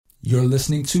You're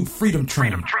listening to Freedom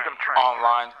Train. Online.com.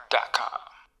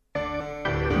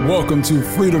 Welcome to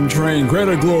Freedom Train,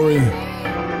 Greater Glory,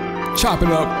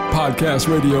 Chopping Up Podcast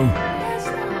Radio.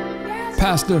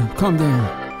 Pastor, come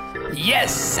down.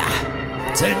 Yes,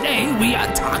 today we are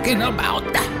talking about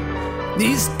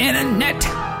these internet.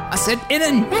 I said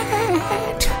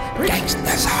internet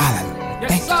gangsters.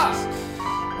 Yes, sir.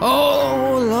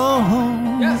 Oh,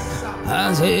 Lord. Yes, sir.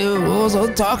 I say we're also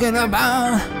talking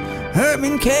about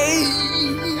Herman Cain.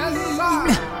 Yes,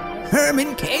 sir.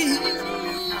 Herman Cain.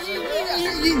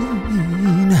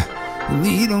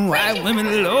 Leave them white women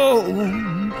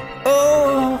alone.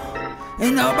 Oh,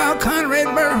 and know about Conrad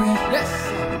Murray.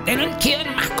 Yes. They done killed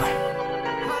Michael.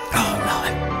 Oh,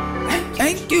 Lord.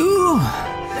 Thank you.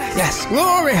 Yes,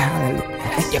 glory. Hallelujah.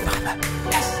 Thank you, Father.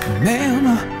 Yes.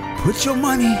 Ma'am, put your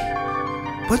money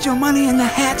in the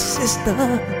hat, sister.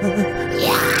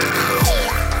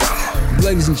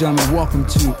 Ladies and gentlemen, welcome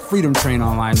to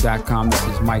FreedomTrainOnline.com. This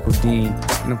is Michael Dean.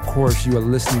 And of course, you are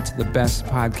listening to the best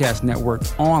podcast network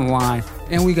online.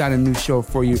 And we got a new show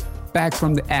for you. Back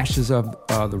from the ashes of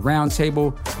the round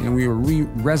table, and we were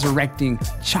resurrecting,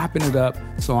 chopping it up.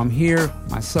 So I'm here,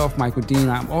 myself, Michael Dean.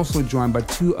 I'm also joined by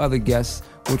two other guests,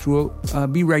 which will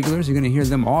be regulars. You're going to hear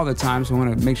them all the time, so I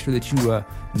want to make sure that you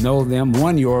know them.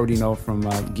 One you already know from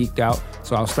Geeked Out,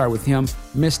 so I'll start with him.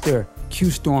 Mr. Q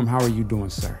Storm, how are you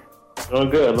doing, sir? Doing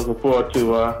good. Looking forward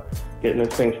to getting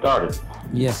this thing started.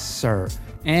 Yes, sir.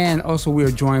 And also we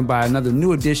are joined by another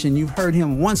new addition. You've heard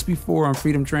him once before on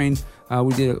Freedom Train.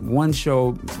 We did one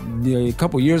show a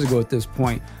couple years ago at this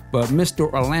point. But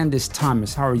Mr. Orlandis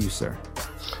Thomas, how are you, sir?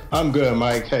 I'm good,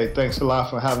 Mike. Hey, thanks a lot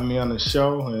for having me on the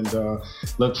show, and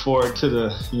look forward to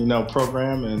the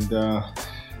program and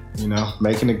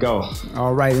making it go.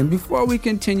 All right, and before we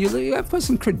continue, I put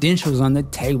some credentials on the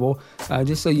table,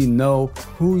 just so you know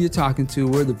who you're talking to,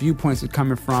 where the viewpoints are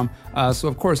coming from. So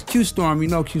of course, Q Storm, you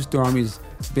know Q Storm. He's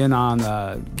been on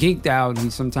Geeked Out.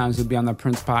 Sometimes he'll be on the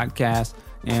Prince podcast.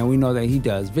 And we know that he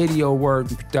does video work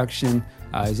and production.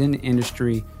 He's in the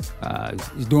industry.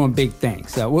 He's doing big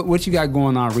things. What you got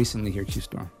going on recently here, Q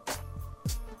Storm?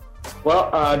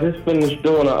 Well, I just finished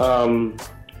doing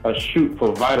a shoot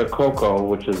for Vita Coco,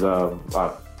 which is a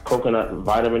coconut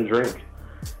vitamin drink.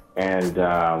 And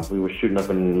we were shooting up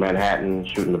in Manhattan,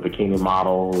 shooting the bikini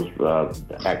models,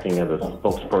 acting as a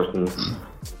spokesperson for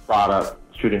the product,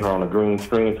 shooting her on a green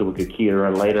screen so we could key her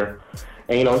in later.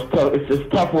 And, it's tough. It's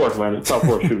tough work, man. It's tough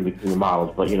work shooting bikini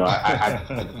models. But, I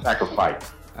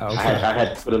sacrificed. Okay. I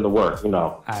had to put in the work,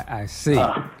 I see.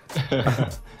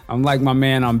 I'm like my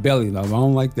man on Belly, though. I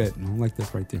don't like that. I don't like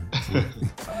that right there.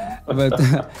 But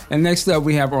and next up,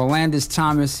 we have Orlandis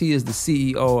Thomas. He is the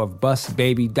CEO of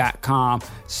BusBaby.com.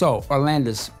 So,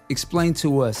 Orlandis, explain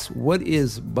to us, what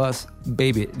is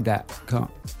BusBaby.com?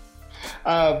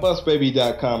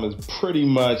 BusBaby.com is pretty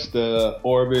much the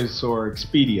Orbis or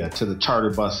Expedia to the charter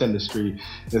bus industry.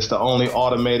 It's the only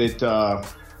automated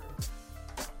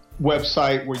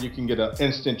website where you can get an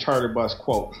instant charter bus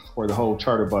quote for the whole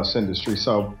charter bus industry.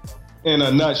 So in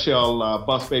a nutshell,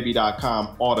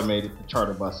 BusBaby.com automated the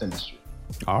charter bus industry.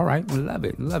 All right. We love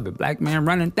it. Love it. Black man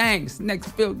running things.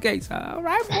 Next Bill Gates. All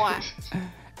right, boy.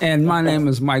 And my name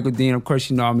is Michael Dean. Of course,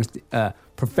 I'm a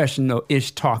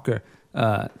professional-ish talker.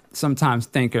 Sometimes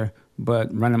thinker,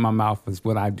 but running my mouth is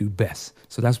what I do best.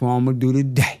 So that's what I'm going to do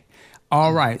today.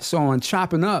 All right. So on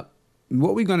Chopping Up,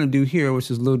 what we're going to do here, which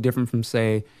is a little different from,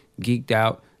 say, Geeked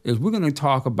Out, is we're going to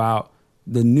talk about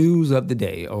the news of the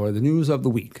day or the news of the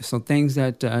week. So things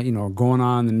that, are going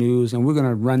on in the news, and we're going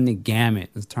to run the gamut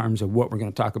in terms of what we're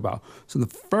going to talk about. So the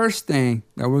first thing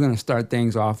that we're going to start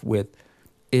things off with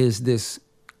is this,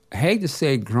 I hate to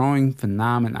say, growing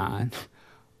phenomenon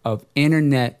of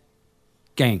internet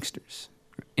gangsters,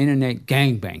 internet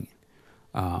gangbanging.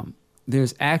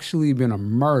 There's actually been a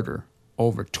murder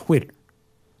over Twitter.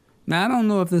 Now, I don't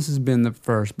know if this has been the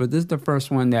first, but this is the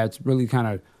first one that's really kind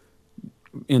of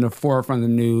in the forefront of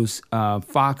the news.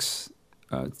 Fox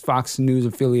News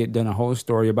affiliate done a whole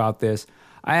story about this.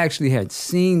 I actually had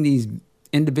seen these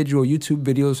individual YouTube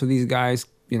videos of these guys,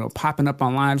 popping up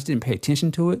online. I just didn't pay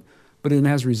attention to it. But it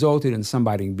has resulted in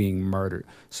somebody being murdered.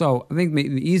 So I think the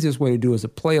easiest way to do is to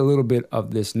play a little bit of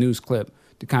this news clip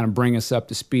to kind of bring us up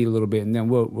to speed a little bit, and then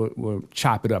we'll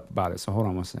chop it up about it. So hold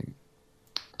on one second.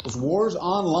 Those wars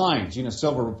online. Gina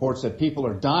Silver reports that people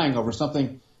are dying over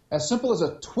something as simple as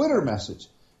a Twitter message,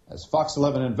 as Fox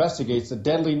 11 investigates the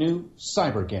deadly new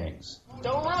cyber gangs.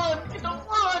 Don't run! Don't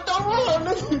run! Don't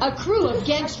run! A crew of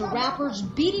gangster rappers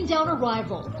beating down a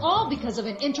rival, all because of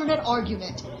an internet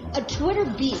argument, a Twitter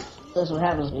beef. That's what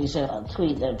happens when you send a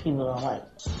tweet that people don't like.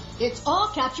 It's all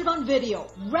captured on video,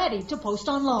 ready to post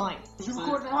online. You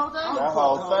recording the whole thing? That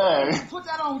whole thing. Put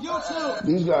that on YouTube.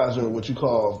 These guys are what you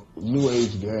call new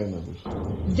age gang members.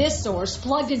 This source,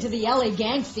 plugged into the LA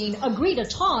gang scene, agreed to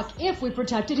talk if we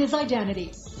protected his identity.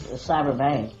 It's cyber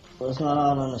bang. What's going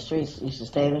on the streets? You should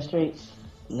stay in the streets.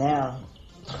 Now,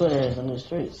 Twitter is the new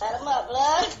streets. Set them up,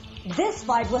 blood. This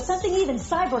fight was something even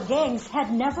cyber gangs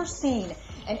had never seen.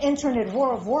 An internet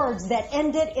war of words that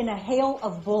ended in a hail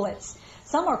of bullets.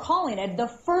 Some are calling it the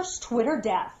first Twitter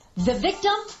death. The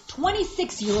victim,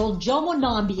 26-year-old Jomo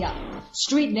Nambia,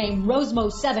 street name Rosemo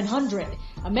 700,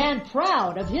 a man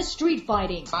proud of his street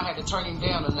fighting. I had to turn him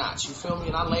down a notch, you feel me?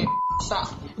 And I laid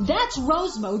out. That's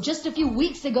Rosemo just a few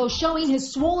weeks ago showing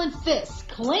his swollen fists,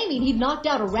 claiming he'd knocked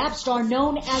out a rap star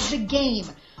known as The Game,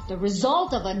 the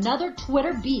result of another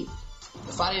Twitter beef.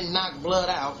 If I didn't knock Blood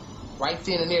out right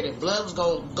then and there, that Blood was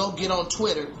going to go get on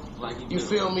Twitter. You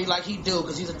feel me? Like he do,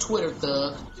 because he's a Twitter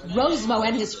thug. Rosemo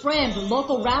and his friend,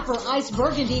 local rapper Ice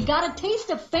Burgundy, got a taste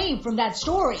of fame from that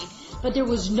story, but there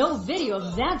was no video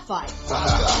of that fight.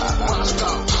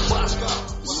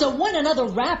 So when another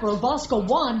rapper, Bosco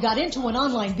Juan, got into an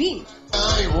online beef,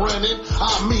 I ain't running,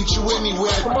 I'll meet you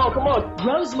anywhere. Come on.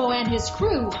 Rosemo and his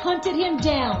crew hunted him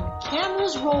down,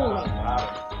 cameras rolling.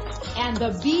 And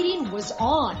the beating was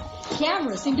on.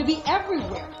 Cameras seemed to be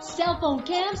everywhere. Cell phone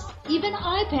cams, even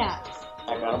iPads.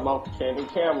 I got a multi-channel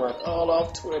camera all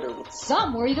off Twitter.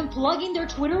 Some were even plugging their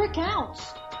Twitter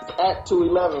accounts. At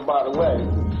 211, by the way.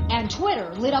 And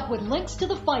Twitter lit up with links to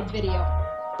the fight video.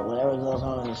 Whatever goes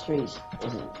on in the streets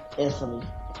is instantly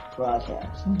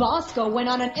broadcast. Bosco went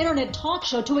on an internet talk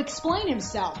show to explain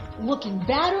himself, looking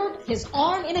battered, his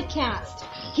arm in a cast.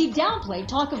 He downplayed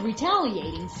talk of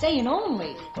retaliating, saying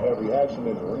only, Every action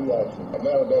is a reaction. And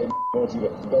nowadays, want you to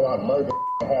go out and murder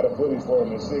and have the footage for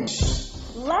them to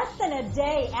see. Less than a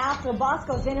day after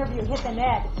Bosco's interview hit the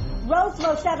net,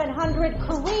 Rosemo 700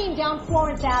 careened down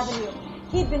Florence Avenue.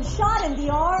 He'd been shot in the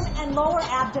arm and lower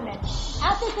abdomen.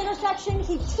 At this intersection,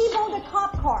 he T-boned a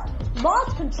cop car,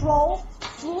 lost control,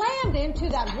 slammed into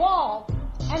that wall,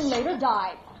 and later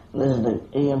died. This is the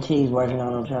EMTs working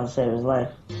on him, trying to save his life.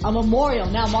 A memorial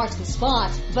now marks the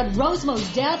spot, but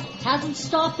Rosemo's death hasn't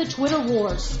stopped the Twitter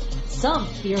wars. Some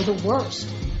fear the worst.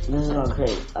 This is going to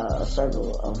create a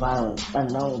circle of violence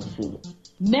unknown to people.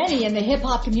 Many in the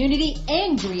hip-hop community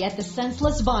angry at the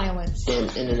senseless violence. Damn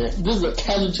internet. This is a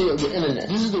casualty of the internet.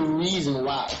 This is the reason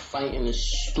why fighting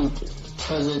is stupid.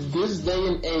 Because at this day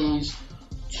and age,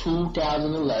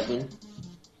 2011,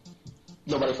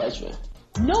 nobody fights fair.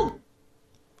 No.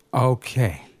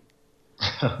 Okay.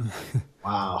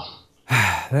 Wow.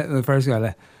 The first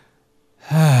guy,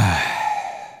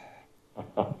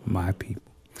 my people.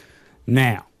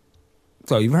 Now,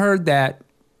 so you've heard that.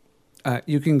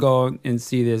 You can go and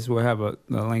see this. We'll have a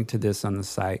link to this on the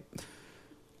site.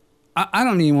 I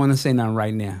don't even want to say nothing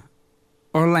right now.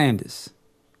 Orlandis,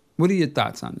 what are your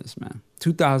thoughts on this, man?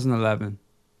 2011,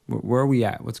 where are we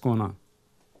at? What's going on?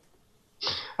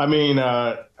 I mean,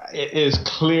 it is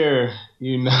clear,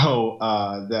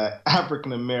 that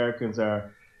African Americans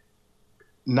are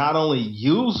not only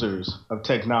users of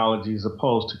technology as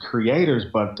opposed to creators,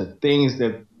 but the things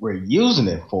that we're using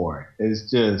it for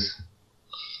is just,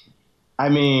 I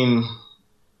mean,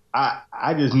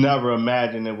 I just never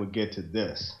imagined it would get to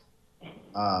this.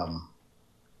 The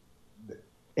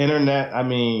internet, I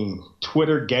mean,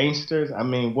 Twitter gangsters, I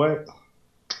mean, what?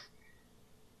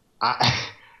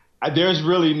 There's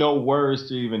really no words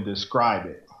to even describe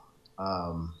it.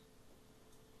 I'm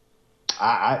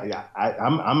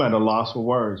at a loss for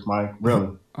words, Mike.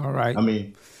 Really. All right. I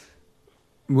mean,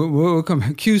 we'll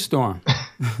come. Q Storm.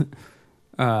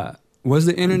 Was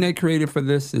the internet created for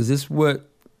this? Is this what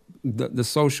the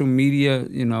social media?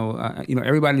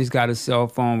 Everybody's got a cell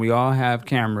phone. We all have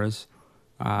cameras.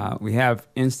 We have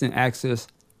instant access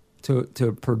to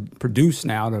produce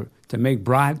now to make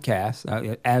broadcasts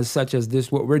as such as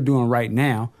this, what we're doing right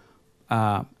now.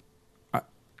 I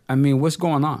mean, what's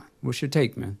going on? What's your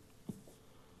take, man?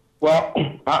 Well,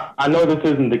 I know this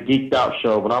isn't the Geeked Out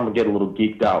show, but I'm going to get a little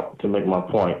geeked out to make my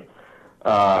point.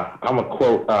 I'm going to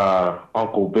quote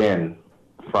Uncle Ben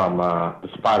from the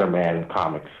Spider-Man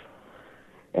comics.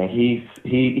 And he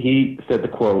said the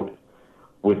quote,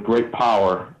 "With great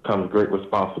power comes great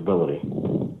responsibility."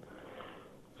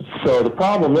 So the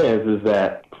problem is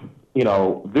that,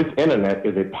 this internet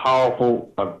is a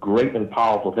great and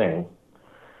powerful thing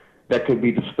that could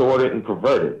be distorted and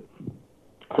perverted.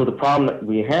 So the problem that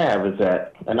we have is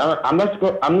that, and I'm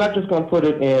not just going to put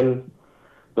it in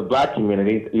the black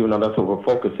community, even though that's what we're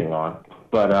focusing on,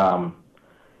 but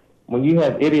when you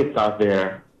have idiots out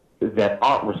there that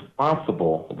aren't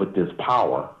responsible with this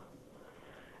power,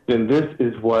 then this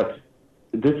is what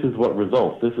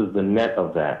results. This is the net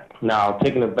of that. Now,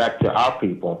 taking it back to our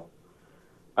people,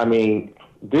 I mean,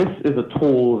 this is a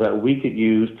tool that we could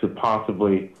use to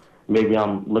possibly, maybe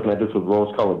I'm looking at this with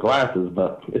rose-colored glasses,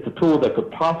 but it's a tool that could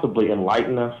possibly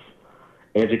enlighten us,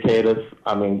 educate us.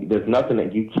 I mean, there's nothing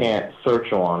that you can't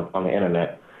search on the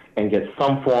internet and get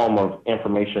some form of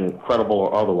information, credible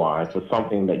or otherwise, for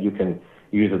something that you can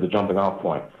use as a jumping off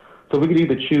point. So we could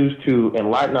either choose to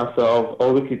enlighten ourselves,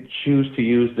 or we could choose to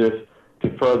use this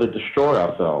to further destroy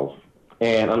ourselves.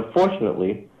 And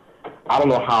unfortunately, I don't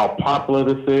know how popular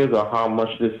this is or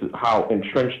how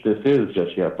entrenched this is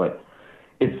just yet, but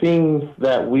it seems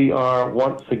that we are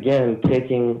once again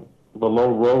taking the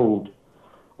low road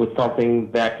with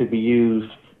something that could be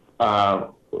used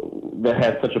that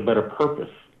has such a better purpose.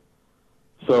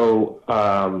 So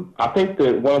I think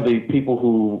that one of the people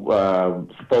who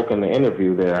spoke in the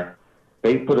interview there,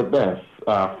 they put it best.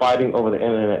 Fighting over the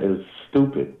internet is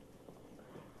stupid.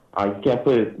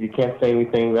 You can't say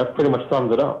anything. That pretty much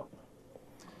sums it up.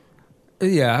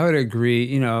 Yeah, I would agree.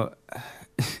 You know,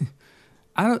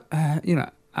 I don't. You know,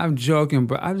 I'm joking,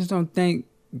 but I just don't think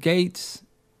Gates,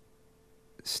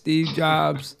 Steve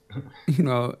Jobs, you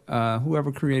know,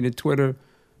 whoever created Twitter,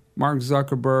 Mark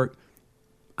Zuckerberg.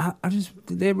 I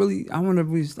wonder if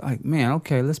we like, man,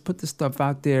 okay, let's put this stuff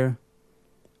out there,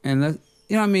 and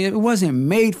you know what I mean? It wasn't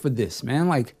made for this, man.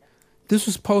 Like, this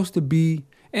was supposed to be,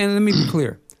 and let me be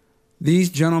clear, these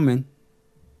gentlemen,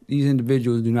 these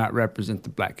individuals do not represent the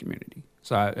black community.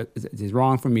 So it's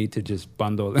wrong for me to just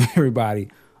bundle everybody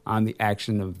on the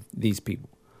action of these people.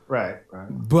 Right.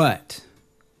 But,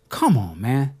 come on,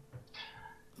 man.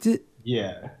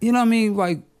 Yeah. You know what I mean?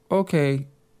 Like, okay,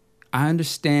 I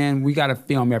understand we got to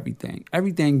film everything.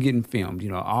 Everything getting filmed, you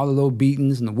know, all the little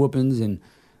beatings and the whoopings and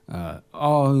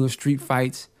all the street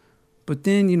fights. But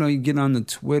then, you know, you get on the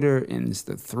Twitter and it's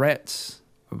the threats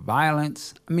of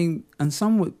violence. I mean, and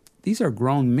these are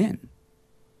grown men.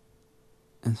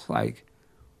 And it's like,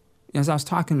 as I was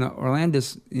talking to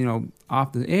Orlandis, you know,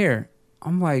 off the air,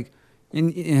 I'm like,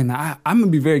 and I'm going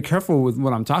to be very careful with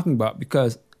what I'm talking about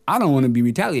because I don't want to be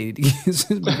retaliated against.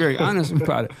 To be very honest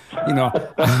about it. You know,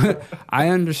 I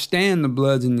understand the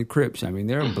Bloods and the Crips. I mean,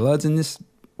 there are Bloods in this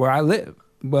where I live.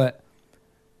 But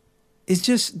it's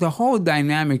just the whole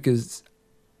dynamic is,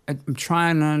 I'm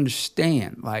trying to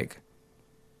understand. Like,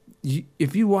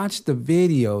 if you watch the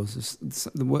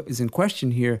videos, what is in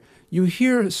question here, you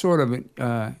hear sort of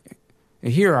a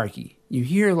hierarchy. You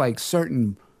hear like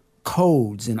certain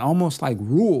codes and almost like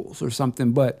rules or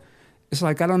something, but it's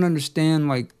like I don't understand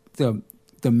like the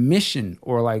mission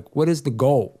or like what is the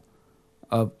goal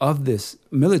of this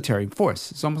military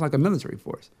force. It's almost like a military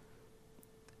force.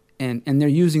 And they're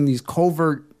using these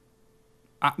covert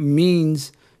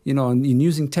means, you know, and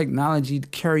using technology to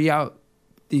carry out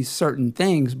these certain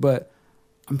things, but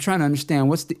I'm trying to understand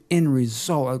what's the end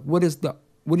result. Like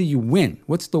what do you win?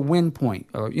 What's the win point?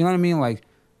 Or, you know what I mean? Like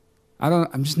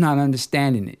I'm just not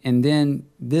understanding it. And then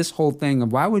this whole thing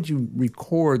of why would you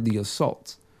record the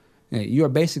assaults? You are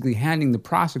basically handing the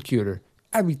prosecutor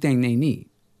everything they need.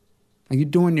 Like you're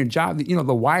doing your job. You know,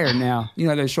 The Wire now, you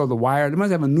know, they show The Wire. They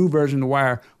must have a new version of The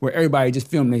Wire where everybody just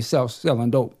film themselves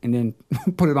selling dope and then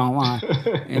put it online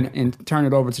and turn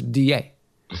it over to the DA.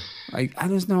 Like,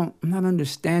 I'm not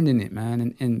understanding it,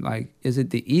 man. And like, is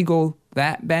it the ego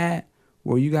that bad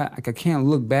where you got, like, I can't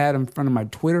look bad in front of my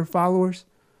Twitter followers?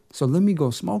 So let me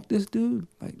go smoke this dude?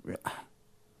 Like,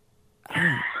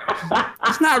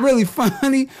 it's not really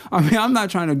funny. I mean, I'm not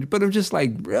trying to, but I'm just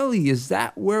like, really, is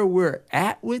that where we're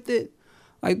at with it?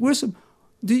 Like, let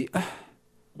me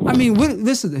throw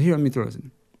this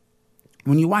in.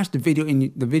 When you watch the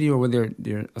video where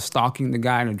they're stalking the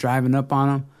guy and they're driving up on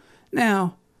him,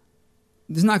 now,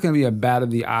 there's not going to be a bat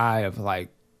of the eye of like,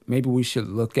 maybe we should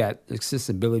look at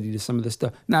accessibility to some of this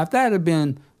stuff. Now, if that had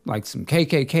been like some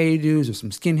KKK dudes or some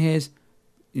skinheads,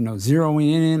 you know,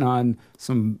 zeroing in on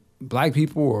some black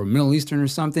people or Middle Eastern or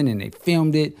something, and they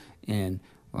filmed it and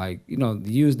like, you know,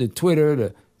 used the Twitter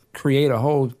to create a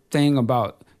whole thing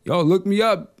about, yo, look me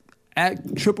up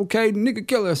at Triple K nigga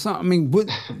killer or something. I mean,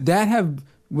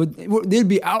 there'd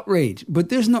be outrage, but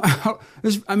there's no,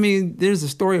 there's a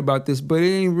story about this, but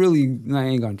it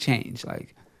ain't gonna change.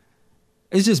 Like,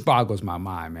 it just boggles my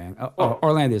mind, man.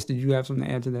 Orlandis, did you have something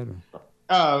to add to that?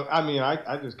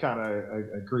 I just kind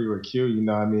of agree with Q. You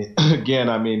know, I mean, again,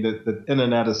 I mean, the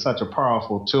internet is such a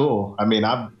powerful tool. I mean,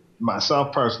 I've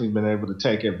myself personally been able to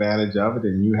take advantage of it,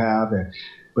 and you have,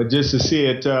 but just to see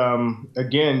it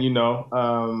again, you know,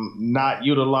 not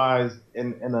utilized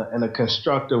in a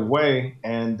constructive way,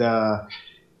 and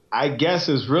I guess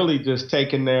it's really just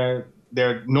taking their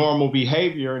their normal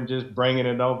behavior and just bringing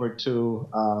it over to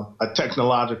a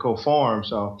technological form.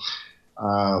 So,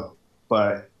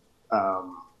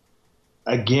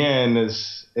 again,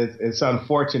 it's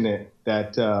unfortunate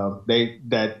that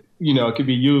it could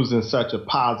be used in such a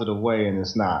positive way, and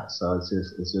it's not. So it's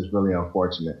just really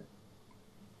unfortunate.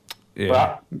 Yeah.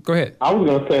 Well, go ahead. I was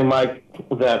going to say, Mike,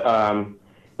 that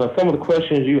some of the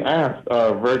questions you asked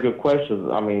are very good questions.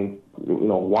 I mean,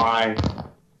 why,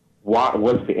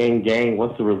 what's the end game?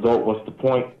 What's the result? What's the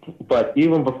point? But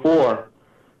even before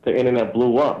the internet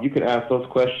blew up, you could ask those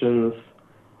questions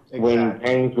when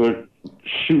gangs were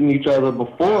shooting each other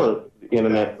before the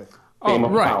internet came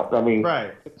about. I mean,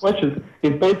 the question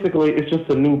is basically, it's just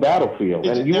a new battlefield.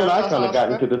 And you and I kind of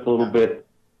got into this a little bit.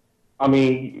 I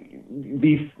mean,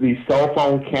 these cell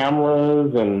phone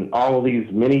cameras and all of these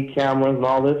mini cameras and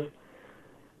all this,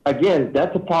 again,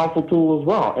 that's a powerful tool as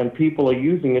well. And people are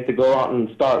using it to go out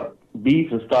and start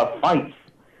beef and start fights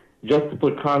just to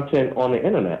put content on the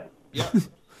internet. Yeah.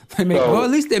 Well,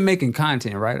 at least they're making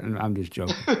content, right? I'm just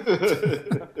joking.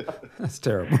 That's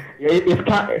terrible.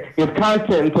 It's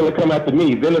content until it come after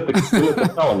me. Then it's a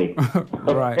felony.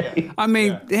 Right. I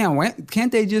mean, damn,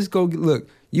 can't they just go, look,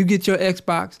 you get your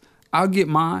Xbox, I'll get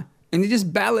mine, and they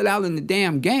just battle it out in the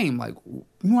damn game. Like, you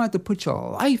don't have to put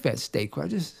your life at stake.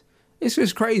 It's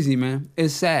just crazy, man.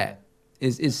 It's sad.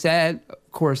 It's sad.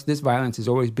 Of course, this violence has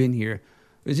always been here.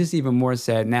 It's just even more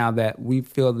sad now that we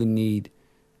feel the need.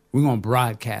 We're going to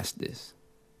broadcast this.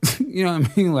 You know what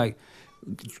I mean? Like,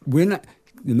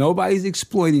 nobody's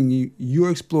exploiting you. You're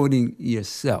exploiting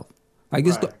yourself. Like,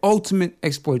 it's the ultimate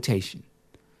exploitation.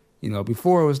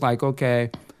 Before it was like,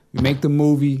 okay, we make the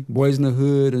movie, Boys in the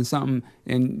Hood and something,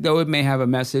 and though it may have a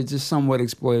message, it's somewhat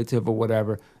exploitative or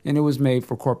whatever, and it was made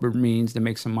for corporate means to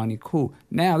make some money, cool.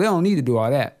 Now, they don't need to do all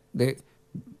that.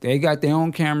 They got their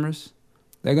own cameras.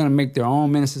 They're going to make their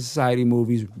own Menace to Society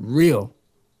movies real.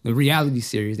 The reality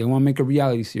series. They want to make a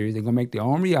reality series. They're going to make their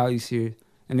own reality series,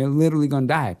 and they're literally going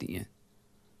to die at the end.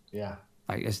 Yeah.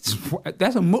 Like, in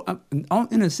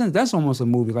a sense, that's almost a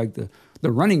movie like the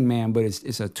Running Man, but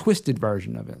it's a twisted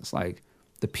version of it. It's like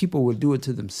the people would do it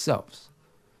to themselves.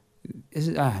 It's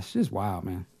just wild,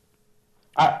 man.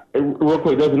 Real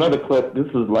quick, there's another clip. This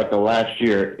is like the last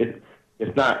year.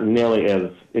 It's not nearly as,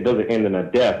 it doesn't end in a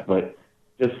death, but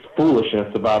just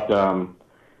foolishness about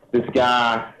this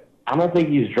guy. I don't think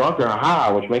he's drunk or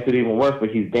high, which makes it even worse, but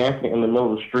he's dancing in the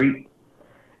middle of the street,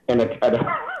 and an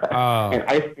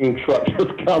ice cream truck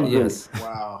just comes in.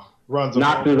 Wow.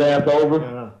 Knocks his ass over.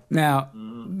 Yeah. Now,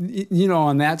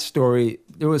 on that story,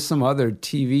 there was some other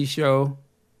TV show.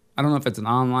 I don't know if it's an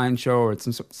online show or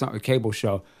it's a cable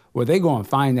show where they go and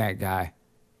find that guy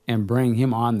and bring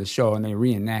him on the show, and they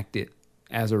reenact it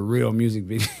as a real music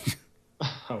video.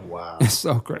 Oh, wow. It's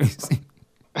so crazy.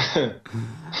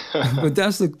 But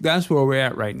that's where we're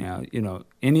at right now.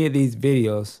 Any of these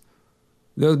videos,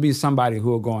 there'll be somebody who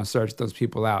will go and search those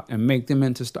people out and make them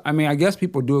into stars. I mean, I guess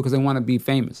people do it because they want to be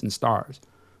famous and stars.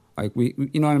 Like we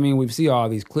you know what I mean? We see all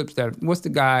these clips what's the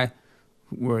guy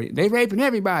where they raping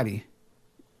everybody?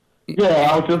 Yeah,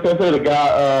 I was just gonna say the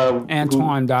guy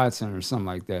Antoine Dodson or something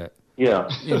like that. Yeah.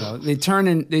 They turn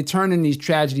in these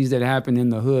tragedies that happen in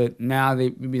the hood. Now they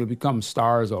become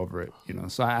stars over it.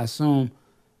 So I assume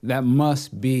that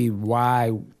must be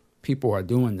why people are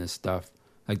doing this stuff,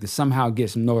 like to somehow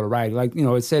get some notoriety. Like,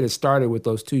 it said it started with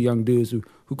those two young dudes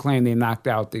who claimed they knocked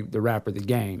out the rapper The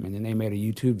Game, and then they made a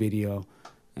YouTube video,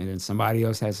 and then somebody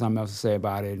else had something else to say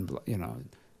about it, and know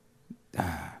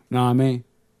what I mean?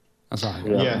 That's all.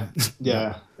 Yeah.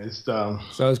 It's so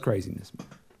it's craziness.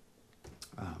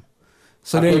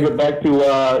 I take it back to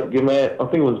I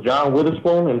think it was John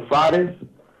Witherspoon in Fridays.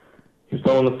 He's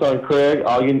telling the son Craig,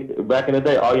 back in the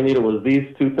day, all you needed was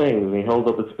these two things, and he holds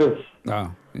up his fist.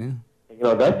 Oh,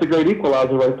 yeah. That's the great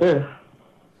equalizer right there.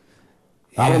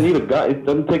 Yeah. I don't need a gun. It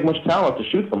doesn't take much talent to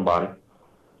shoot somebody,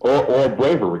 or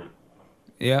bravery.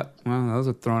 Yeah, well, those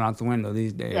are thrown out the window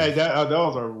these days. Yeah,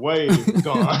 those are way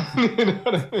gone. You know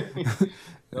what I mean?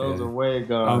 Those are way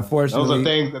gone.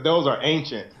 Unfortunately, those are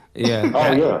ancient. Yeah.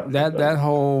 That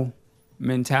whole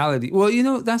mentality.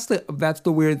 Well, that's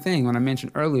the weird thing when I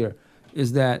mentioned earlier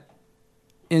is that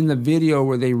in the video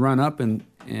where they run up and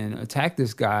attack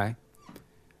this guy,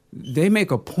 they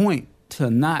make a point to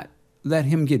not let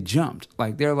him get jumped.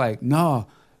 Like they're like, no,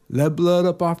 let blood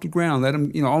up off the ground. Let him,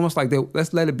 almost like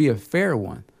let's let it be a fair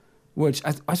one. Which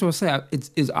I should say,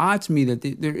 it's odd to me that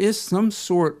there is some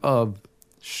sort of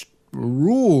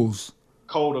rules.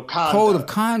 Code of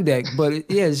conduct, but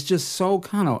it's just so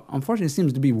kind of, unfortunately, it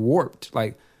seems to be warped.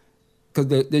 Like, because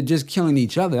they're just killing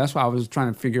each other. That's why I was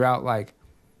trying to figure out, like,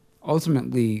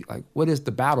 ultimately, like, what is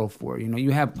the battle for? You know,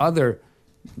 you have other,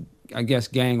 I guess,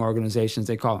 gang organizations,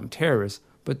 they call them terrorists,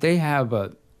 but they have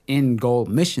a end goal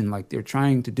mission, like they're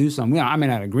trying to do something. You know, I may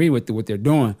not agree with what they're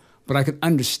doing, but I can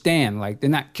understand, like, they're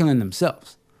not killing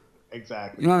themselves.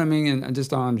 Exactly. You know what I mean? And I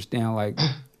just don't understand, like,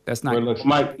 that's not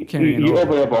Mike, carrying you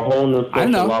over. open up a whole new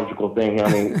sociological thing here.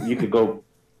 I mean, you could go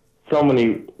so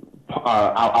many,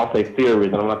 I'll say theories,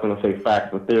 and I'm not going to say facts,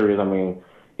 but theories. I mean,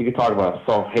 you could talk about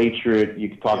self-hatred. You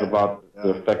could talk about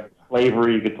the effect of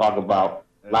slavery. You could talk about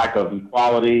lack of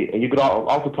equality. And you could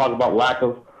also talk about lack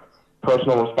of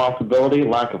personal responsibility,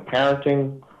 lack of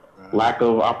parenting, lack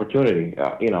of opportunity.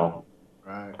 You know,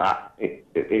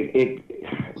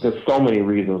 there's so many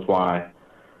reasons why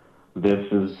this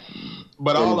is.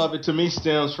 But all of it to me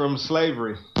stems from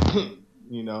slavery.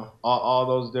 You know, all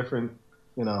those different,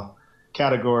 you know,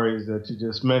 categories that you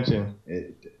just mentioned.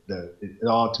 It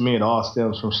all, to me, it all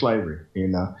stems from slavery. You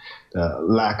know, the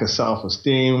lack of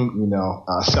self-esteem. You know,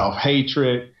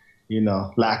 self-hatred. You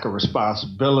know, lack of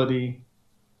responsibility.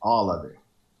 All of it.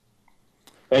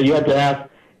 And you have to ask: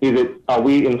 are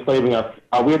we enslaving us?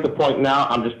 Are we at the point now?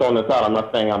 I'm just throwing this out. I'm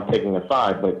not saying I'm taking a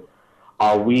side, but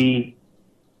are we?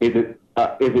 Is it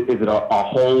a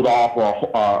hold off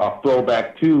or a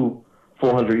throwback to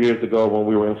 400 years ago when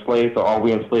we were enslaved, or are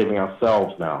we enslaving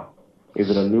ourselves now?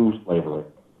 Is it a new slavery?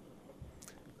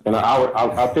 And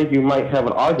I think you might have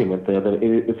an argument there that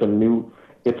it's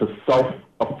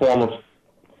a form of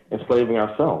enslaving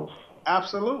ourselves.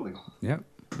 Absolutely. Yep.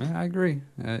 Yeah, I agree.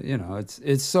 You know,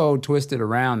 it's so twisted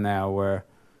around now where,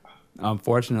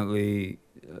 unfortunately,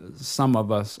 some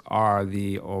of us are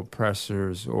the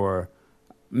oppressors, or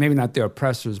maybe not the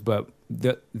oppressors, but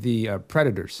the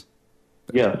predators.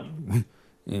 Yes.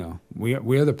 You know,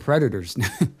 we're the predators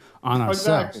on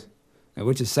ourselves, exactly.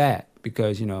 Which is sad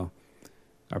because, you know,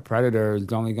 a predator is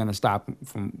only going to stop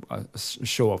from a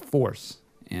show of force.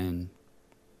 And,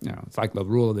 you know, it's like the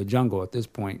rule of the jungle at this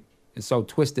point. It's so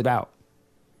twisted out.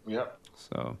 Yep.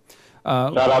 So,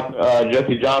 shout out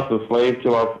Jesse Johnson, slave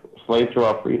to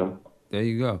our freedom. There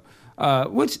you go.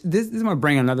 This is going to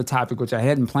bring another topic which I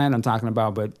hadn't planned on talking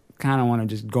about, but kind of want to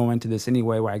just go into this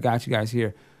anyway. Where I got you guys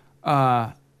here,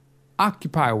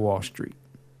 Occupy Wall Street.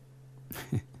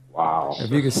 Wow. If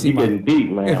you could see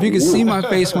deep, man. If you could see my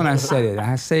face when I said it,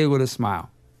 I say it with a smile.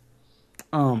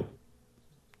 Well,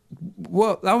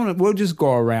 we'll just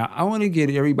go around. I want to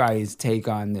get everybody's take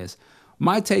on this.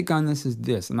 My take on this is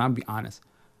this, and I'll be honest.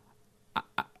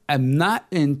 I'm not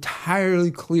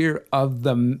entirely clear of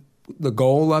the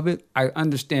goal of it. I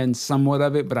understand somewhat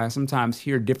of it, but I sometimes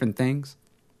hear different things.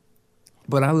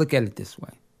 But I look at it this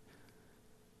way.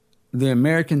 The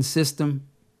American system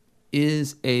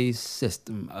is a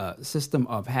system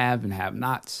of have and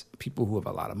have-nots, people who have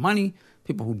a lot of money,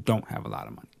 people who don't have a lot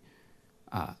of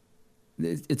money.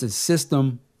 It's a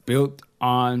system built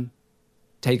on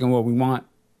taking what we want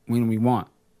when we want.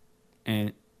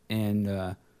 And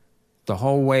the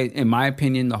whole way, in my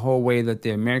opinion, the whole way that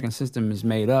the American system is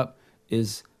made up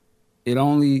is it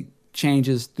only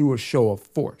changes through a show of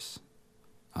force.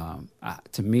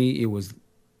 To me,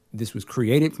 this was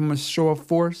created from a show of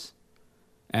force,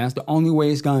 and that's the only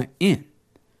way it's going to end.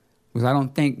 Because I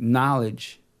don't think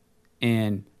knowledge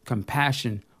and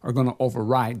compassion are going to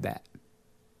override that.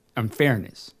 And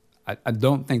fairness. I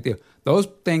don't think those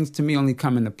things to me only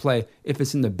come into play if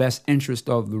it's in the best interest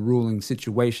of the ruling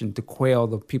situation to quail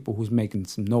the people who's making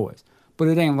some noise. But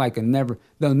it ain't like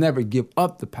they'll never give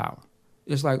up the power.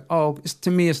 It's like,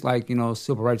 to me, it's like, you know,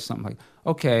 civil rights or something like,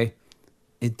 okay,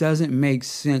 it doesn't make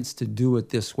sense to do it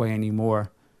this way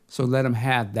anymore, so let them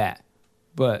have that.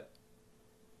 But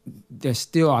they're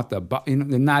still they're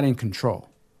not in control.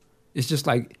 It's just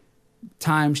like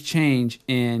times change,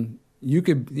 and you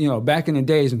could, you know, back in the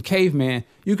days in caveman,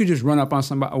 you could just run up on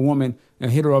a woman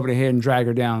and hit her over the head and drag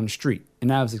her down the street,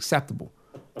 and that was acceptable.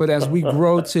 But as we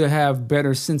grow to have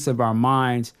better sense of our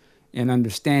minds and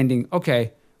understanding,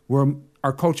 okay,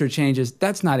 our culture changes,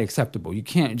 that's not acceptable. You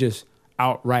can't just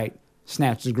outright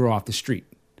snatch the girl off the street.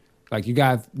 Like you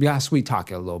got sweet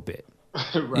talk it a little bit.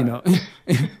 Right. You know,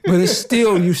 but you're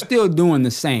still doing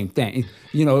the same thing.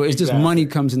 You know, it's just money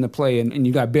comes into play, and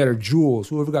you got better jewels.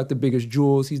 Whoever got the biggest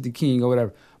jewels, he's the king or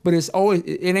whatever. But it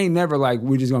ain't never like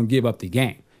we're just gonna give up the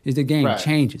game. It's the game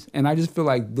changes, and I just feel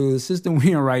like the system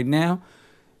we're in right now.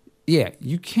 Yeah,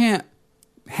 you can't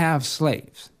have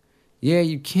slaves. Yeah,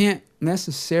 you can't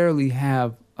necessarily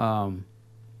have what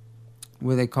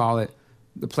do they call it,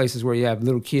 the places where you have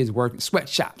little kids working,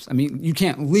 sweatshops. I mean, you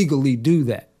can't legally do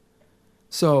that.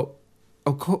 So,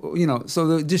 you know, so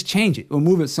they'll just change it or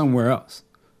move it somewhere else.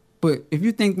 But if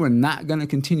you think we're not going to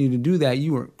continue to do that,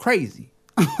 you are crazy.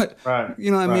 Right.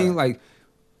 You know what I mean? Like,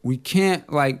 we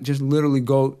can't like just literally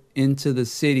go into the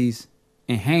cities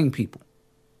and hang people.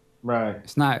 Right.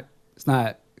 It's not,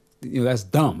 that's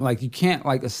dumb. Like you can't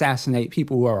like assassinate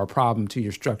people who are a problem to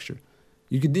your structure.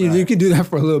 You could do that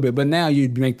for a little bit, but now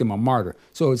you'd make them a martyr.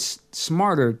 So it's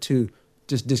smarter to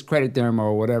just discredit them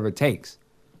or whatever it takes.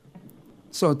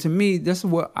 So to me, that's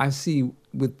what I see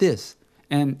with this.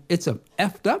 And it's a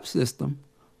effed up system,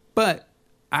 but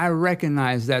I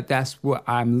recognize that that's what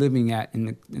I'm living at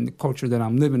in the culture that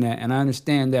I'm living at. And I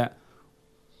understand that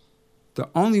the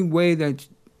only way that,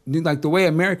 like the way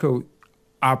America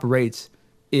operates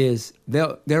is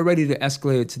they're ready to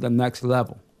escalate it to the next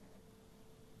level.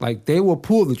 Like they will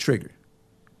pull the trigger.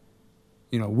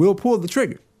 We'll pull the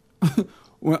trigger.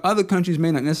 When other countries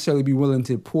may not necessarily be willing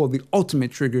to pull the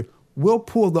ultimate trigger, we'll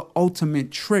pull the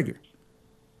ultimate trigger.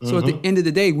 So at the end of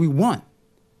the day, we won.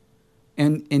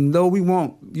 And though we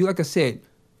won't, like I said,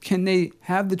 can they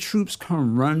have the troops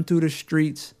come run through the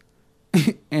streets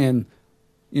and,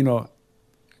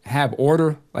 have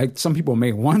order like some people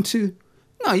may want to?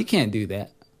 No, you can't do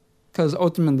that. Because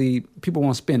ultimately, people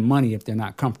won't spend money if they're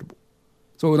not comfortable.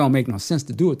 So it don't make no sense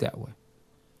to do it that way.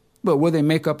 But will they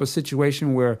make up a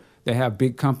situation where they have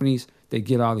big companies, they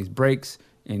get all these breaks,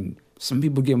 and some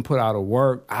people getting put out of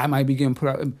work? I might be getting put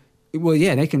out. Well,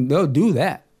 yeah, they'll do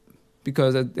that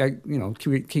because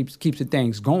that keeps the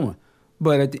things going.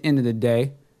 But at the end of the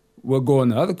day, we'll go in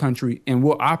the other country and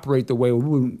we'll operate the way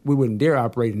we wouldn't dare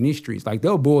operate in these streets. Like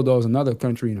they'll bulldoze another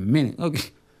country in a minute. Okay.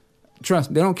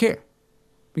 Trust me, they don't care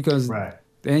because they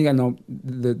ain't got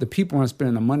the people aren't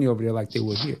spending the money over there like they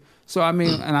would here. So I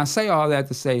mean, and I say all that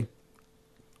to say,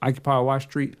 Occupy Wall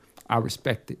Street, I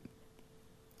respect it.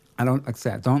 I don't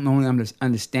normally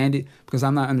understand it because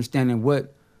I'm not understanding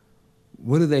what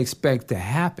do they expect to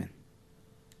happen.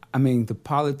 I mean, the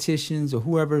politicians or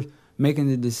whoever's making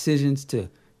the decisions to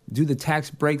do the tax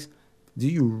breaks, do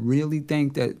you really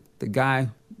think that the guy,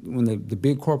 when the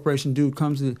big corporation dude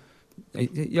comes to,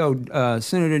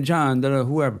 Senator John,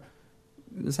 whoever,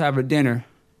 let's have a dinner,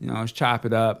 let's chop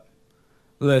it up.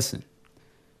 Listen,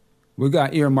 we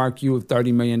got earmarked you with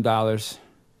 $30 million,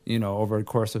 over the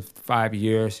course of 5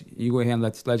 years. You go ahead and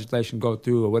let this legislation go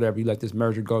through or whatever, you let this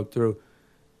merger go through.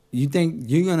 You think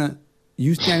you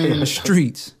standing in the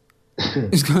streets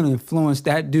is going to influence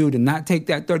that dude to not take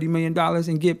that $30 million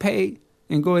and get paid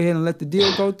and go ahead and let the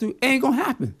deal go through? It ain't going to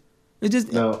happen. It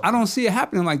just, no. I don't see it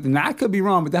happening like that. Now, I could be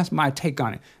wrong, but that's my take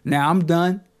on it. Now, I'm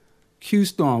done. Q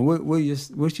Storm, what you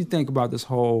think about this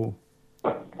whole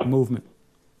movement?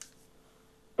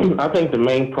 I think the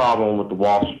main problem with the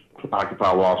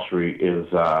Occupy Wall Street is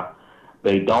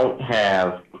they don't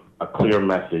have a clear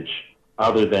message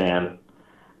other than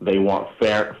they want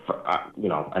fair,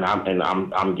 and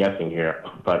I'm guessing here,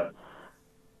 but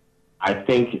I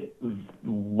think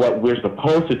what we're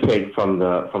supposed to take from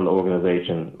the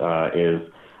organization is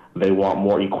they want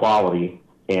more equality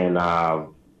in wealth.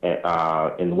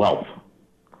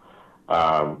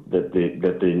 That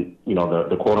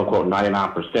the quote unquote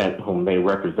 99% whom they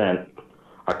represent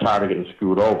are tired of getting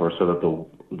screwed over, so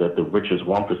that the richest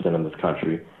 1% in this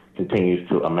country continues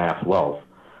to amass wealth.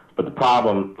 But the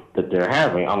problem that they're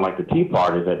having, unlike the Tea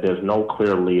Party, is that there's no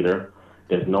clear leader,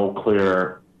 there's no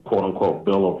clear quote-unquote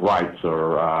Bill of Rights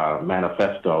or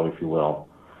manifesto, if you will,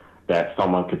 that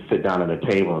someone could sit down at a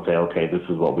table and say, okay, this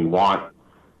is what we want,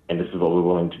 and this is what we're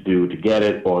willing to do to get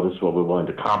it, or this is what we're willing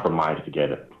to compromise to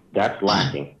get it. That's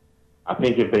lacking. I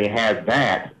think if they had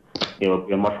that, it would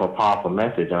be a much more powerful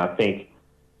message. And I think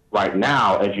right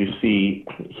now, as you see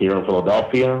here in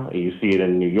Philadelphia, you see it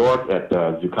in New York at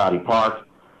Zuccotti Park,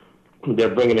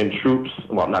 they're bringing in troops,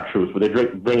 well, not troops, but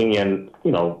they're bringing in,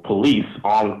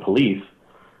 armed police,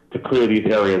 to clear these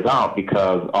areas out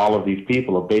because all of these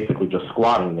people are basically just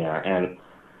squatting there. And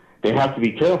they have to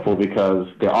be careful because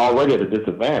they're already at a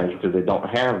disadvantage because they don't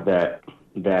have that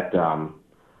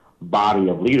body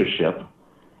of leadership.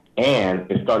 And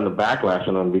it's starting to backlash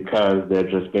on them because they're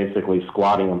just basically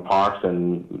squatting in parks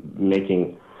and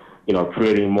making,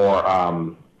 creating more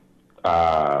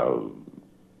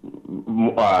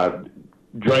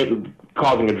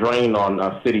causing a drain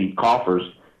on city coffers,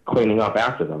 cleaning up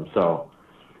after them. So,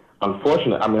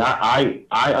 unfortunately, I mean,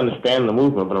 I understand the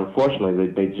movement, but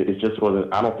unfortunately, it just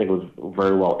wasn't. I don't think it was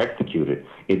very well executed.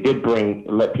 It did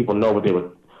let people know what they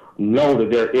would know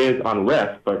that there is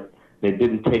unrest, but they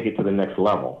didn't take it to the next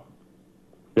level.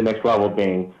 The next level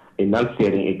being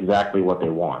enunciating exactly what they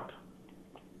want.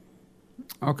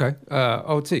 Okay,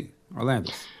 OT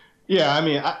Orlando. Yeah, I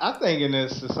mean, I think in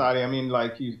this society, I mean,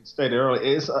 like you stated earlier,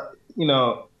 it's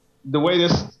the way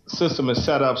this system is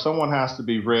set up. Someone has to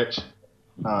be rich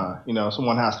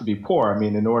Someone has to be poor. I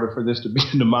mean, in order for this to be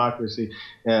a democracy,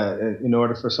 in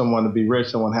order for someone to be rich,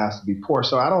 someone has to be poor.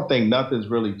 So I don't think nothing's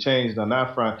really changed on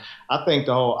that front. I think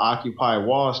the whole Occupy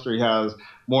Wall Street has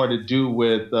more to do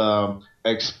with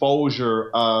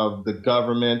exposure of the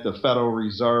government, the Federal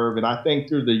Reserve, and I think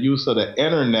through the use of the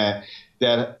internet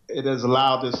that it has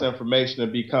allowed this information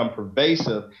to become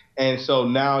pervasive. And so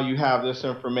now you have this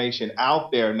information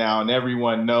out there now, and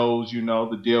everyone knows,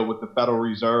 the deal with the Federal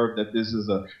Reserve, that this is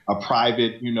a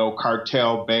private,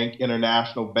 cartel bank,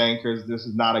 international bankers. This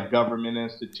is not a government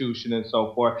institution and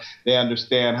so forth. They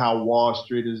understand how Wall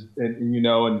Street is,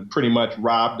 and pretty much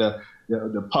robbed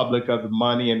the public of the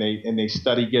money, and they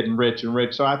study getting rich and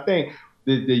rich. So I think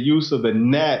the use of the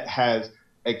net has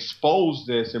exposed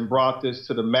this and brought this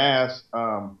to the mass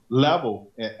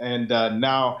level, and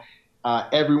now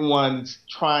everyone's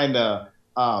trying to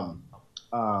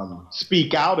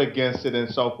speak out against it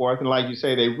and so forth. And like you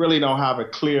say, they really don't have a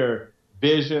clear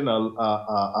vision,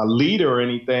 a leader or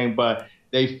anything, but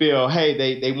they feel,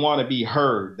 hey, they want to be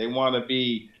heard, they want to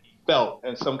be felt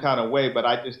in some kind of way. But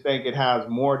I just think it has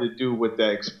more to do with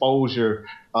the exposure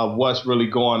of what's really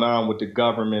going on with the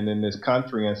government in this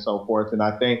country and so forth. And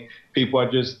I think people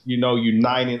are just,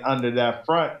 uniting under that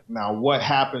front. Now, what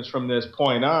happens from this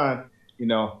point on,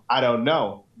 I don't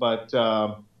know. But,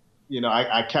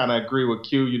 I kind of agree with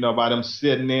Q, about them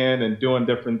sitting in and doing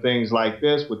different things like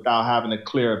this without having a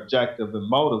clear objective and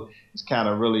motive. It's kind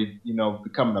of really,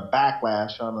 becoming a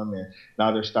backlash on them. And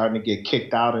now they're starting to get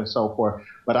kicked out and so forth.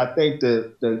 But I think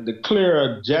the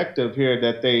clear objective here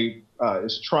that they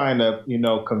is trying to,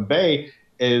 convey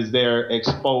is they're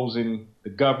exposing the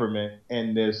government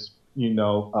and this,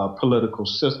 political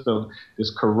system,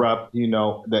 this corrupt,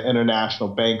 the international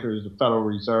bankers, the Federal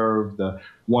Reserve, the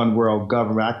one world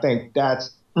government. I think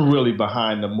that's really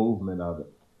behind the movement of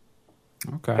it.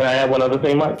 Okay. Can I add one other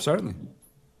thing, Mike? Certainly.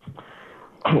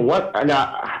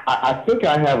 I think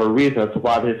I have a reason as to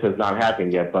why this has not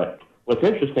happened yet, but what's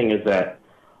interesting is that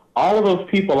all of those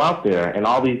people out there in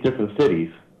all these different cities,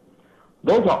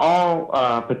 those are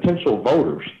all potential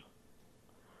voters.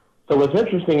 So what's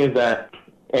interesting is that,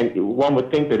 and one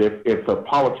would think that if a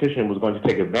politician was going to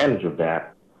take advantage of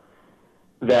that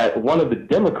one of the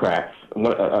Democrats,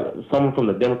 someone from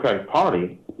the Democratic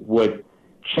Party, would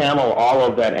channel all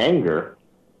of that anger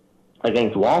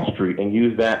against Wall Street and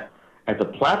use that as a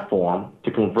platform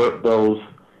to convert those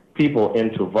people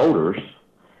into voters,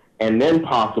 and then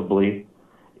possibly,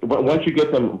 once you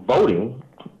get them voting,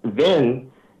 then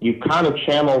you kind of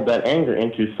channel that anger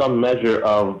into some measure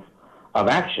of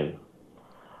action.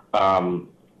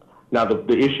 Now,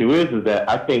 the issue is that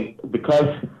I think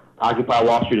because Occupy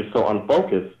Wall Street is so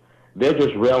unfocused, they're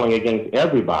just railing against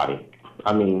everybody.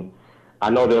 I mean, I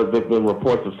know there have been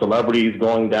reports of celebrities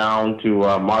going down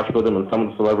to march with them, and some of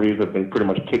the celebrities have been pretty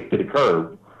much kicked to the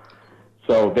curb.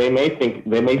 So they may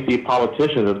see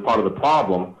politicians as part of the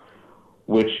problem,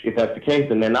 which, if that's the case,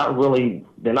 then they're not really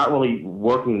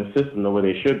working the system the way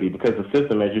they should be, because the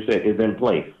system, as you said, is in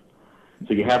place.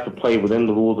 So you have to play within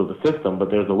the rules of the system,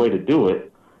 but there's a way to do it,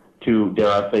 to, dare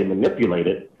I say, manipulate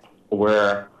it,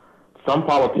 where some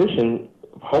politician,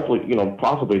 hopefully,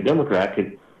 possibly a Democrat,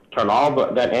 could turn all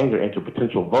that anger into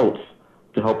potential votes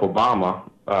to help Obama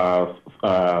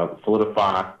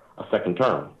solidify a second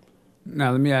term.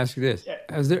 Now, let me ask you this: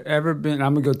 has there ever been?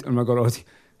 I'm gonna go to OT.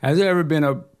 Has there ever been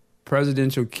a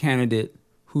presidential candidate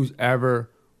who's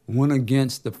ever went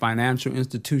against the financial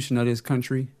institution of this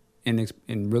country and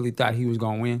really thought he was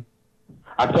going to win?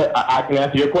 I can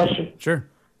answer your question. Sure.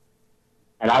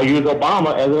 And I'll use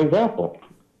Obama as an example.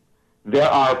 There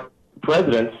are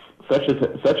presidents such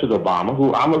as Obama,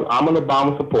 who I'm an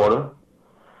Obama supporter,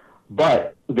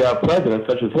 but there are presidents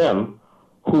such as him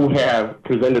who have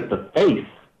presented the face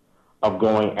of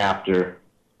going after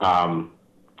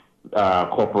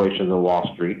corporations on Wall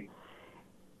Street.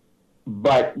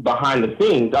 But behind the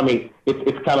scenes, I mean,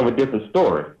 it's kind of a different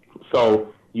story.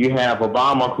 So you have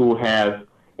Obama, who has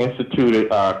instituted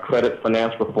credit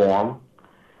finance reform.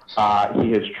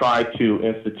 He has tried to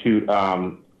institute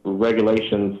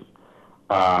regulations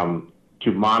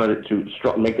to monitor,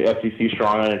 make the SEC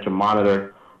stronger and to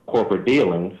monitor corporate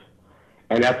dealings.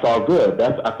 And that's all good.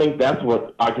 I think that's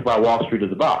what Occupy Wall Street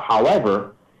is about.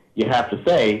 However, you have to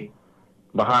say,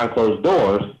 behind closed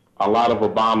doors, a lot of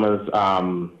Obama's,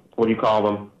 what do you call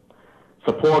them,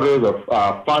 supporters or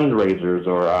fundraisers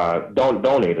or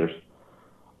donators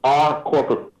are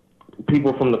corporate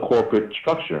people from the corporate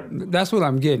structure. That's what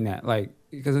I'm getting at. Like,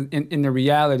 because in the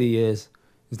reality is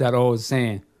that old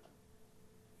saying,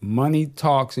 money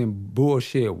talks and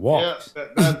bullshit walks.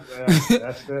 Yeah,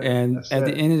 that's it. And at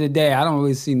the end of the day, I don't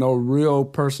really see no real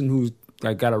person who's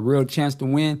that got a real chance to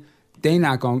win, they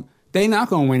not gonna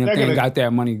win if they ain't got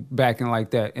that money backing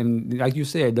like that. And like you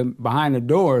said, behind the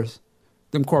doors,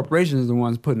 them corporations are the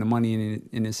ones putting the money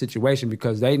in this situation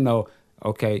because they know,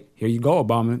 okay, here you go,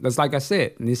 Obama. That's like I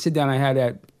said. And they sit down and have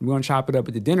that, we're going to chop it up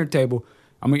at the dinner table.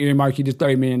 I'm going to earmark you this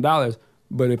 $30 million.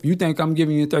 But if you think I'm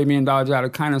giving you $30 million out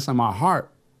of kindness on my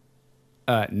heart,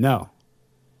 no.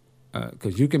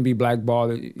 Because you can be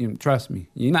blackballed. Trust me.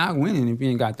 You're not winning if you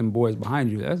ain't got them boys behind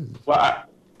you. Well,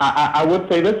 I would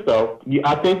say this, though.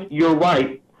 I think you're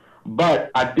right.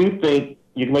 But I do think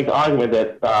you can make the argument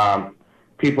that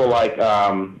people like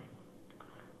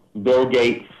Bill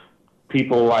Gates,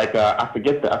 people like, I think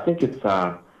it's,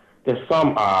 there's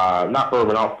some, not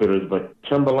Urban Outfitters, but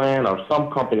Timberland or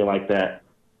some company like that,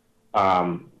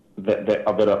 that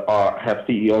have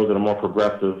CEOs that are more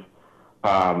progressive.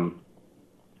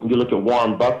 You look at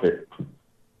Warren Buffett.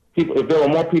 If there were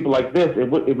more people like this,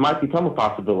 it might become a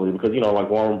possibility because, like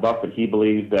Warren Buffett, he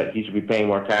believes that he should be paying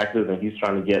more taxes, and he's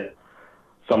trying to get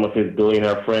some of his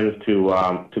billionaire friends to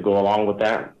go along with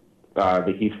that. That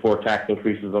he's for tax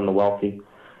increases on the wealthy.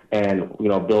 And,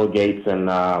 Bill Gates and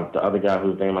the other guy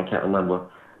whose name I can't remember,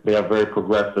 they are very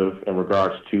progressive in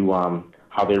regards to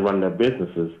how they run their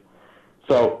businesses.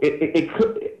 So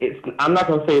I'm not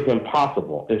going to say it's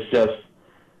impossible. It's just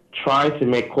trying to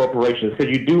make corporations,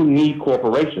 because you do need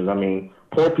corporations. I mean,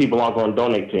 poor people aren't going to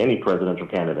donate to any presidential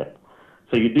candidate.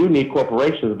 So you do need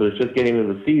corporations, but it's just getting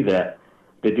them to see that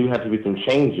there do have to be some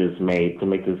changes made to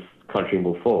make this country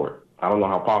move forward. I don't know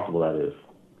how possible that is.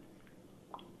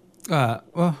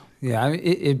 Well, yeah,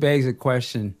 it begs a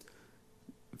question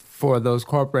for those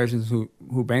corporations who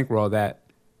bankroll that.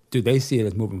 Do they see it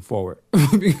as moving forward?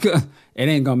 Because it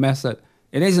ain't gonna mess up.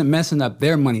 It isn't messing up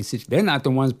their money situation. They're not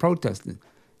the ones protesting.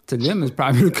 To them, it's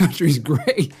probably the country's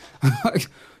great.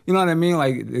 You know what I mean?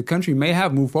 Like the country may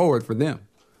have moved forward for them.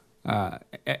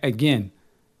 Again,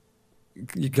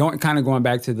 going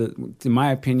back to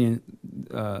my opinion,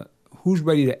 who's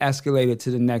ready to escalate it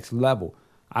to the next level?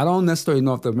 I don't necessarily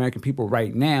know if the American people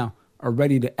right now are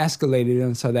ready to escalate it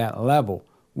into that level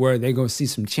where they're going to see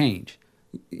some change.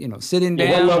 Sitting down.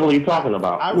 What level are you talking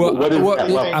about? What is that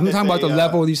level? I'm talking about the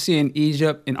level you see in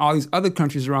Egypt and all these other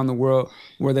countries around the world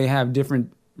where they have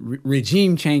different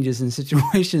regime changes and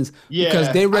situations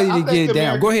because they're ready to get it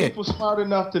down. Go ahead. People smart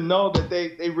enough to know that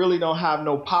they really don't have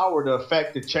no power to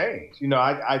affect the change.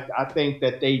 I think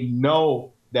that they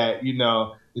know that,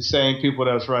 the same people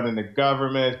that's running the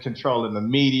government, controlling the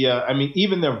media. I mean,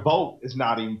 even their vote is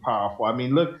not even powerful. I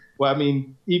mean, look,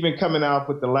 even coming out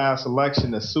with the last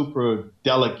election, the super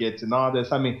delegates and all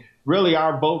this, I mean, really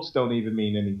our votes don't even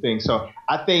mean anything. So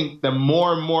I think the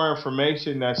more and more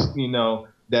information that's,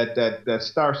 that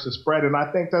starts to spread, and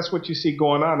I think that's what you see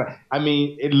going on. I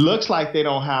mean, it looks like they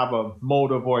don't have a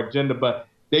motive or agenda, but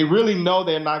they really know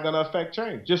they're not going to affect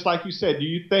change. Just like you said, do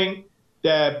you think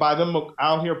that by them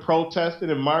out here protesting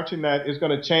and marching that is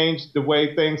going to change the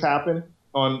way things happen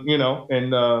on, in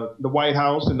the White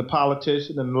House and the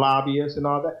politicians and the lobbyists and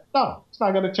all that? No, it's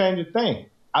not going to change a thing.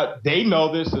 They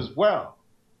know this as well,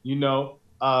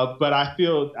 but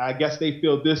I guess they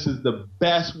feel this is the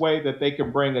best way that they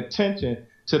can bring attention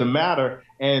to the matter.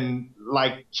 And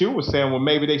like Q was saying, well,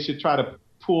 maybe they should try to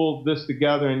pull this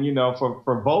together and,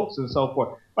 for votes and so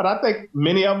forth. But I think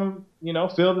many of them,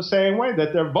 feel the same way,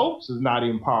 that their votes is not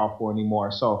even powerful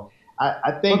anymore. So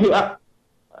I think... Go ahead.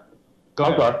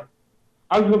 I'm sorry.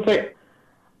 I was going to say,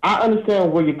 I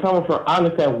understand where you're coming from. I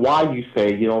understand why you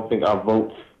say you don't think our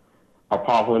votes are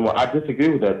powerful anymore. I disagree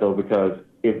with that, though, because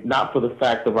if not for the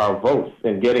fact of our votes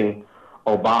and getting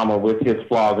Obama with his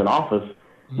flaws in office,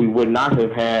 we would not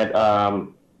have had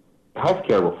health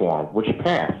care reform, which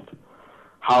passed.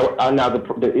 Now,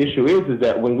 the issue is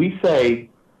that when we say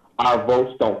our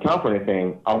votes don't count for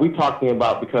anything, are we talking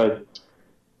about because,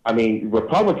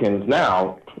 Republicans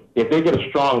now, if they get a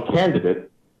strong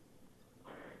candidate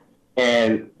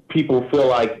and people feel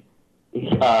like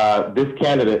this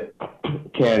candidate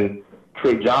can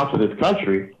create jobs for this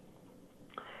country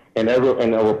and a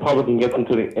Republican gets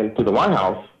into the White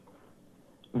House,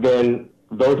 then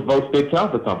those votes did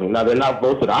count for something. Now, they're not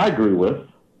votes that I agree with,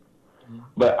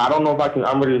 but I don't know if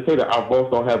I'm ready to say that our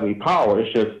votes don't have any power.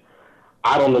 It's just,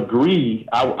 I don't agree.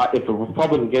 If a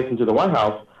Republican gets into the White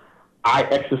House, I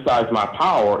exercise my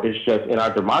power. It's just in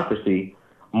our democracy,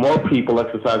 more people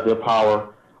exercise their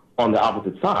power on the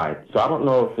opposite side. So I don't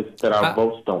know if it's that our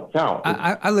votes don't count.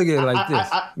 I look at it like this.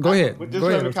 Go ahead.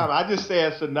 I just say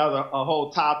it's a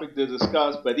whole topic to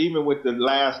discuss, but even with the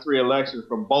last three elections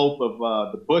from both of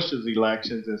the Bush's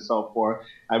elections and so forth,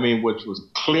 which was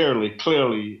clearly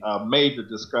major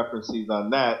discrepancies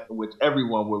on that, which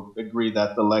everyone would agree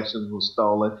that the elections were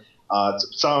stolen.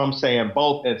 Some say in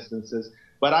both instances.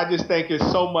 But I just think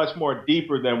it's so much more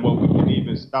deeper than what we can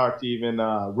even start to even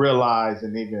realize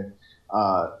and even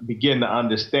begin to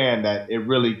understand, that it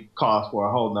really calls for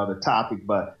a whole nother topic.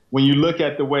 But when you look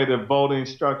at the way the voting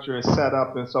structure is set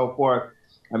up and so forth,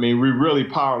 I mean, we're really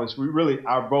powerless.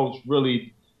 Our votes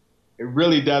really, it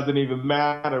really doesn't even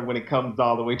matter when it comes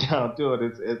all the way down to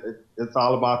it. It's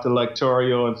all about the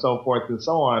electoral and so forth and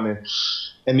so on,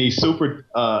 and these super,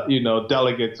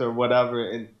 delegates or whatever.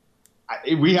 And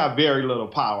we have very little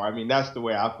power. I mean, that's the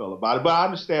way I feel about it. But I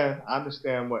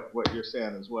understand what you're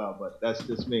saying as well. But that's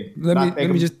just me. Let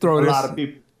me just throw this. A lot of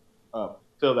people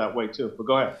feel that way too. But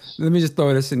go ahead. Let me just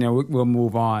throw this in there. We'll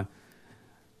move on.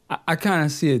 I kind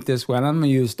of see it this way, and I'm going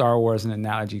to use Star Wars as an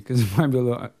analogy because it might be a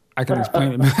little. I can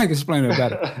explain it. I can explain it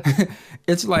better.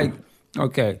 It's like,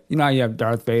 okay, you know how you have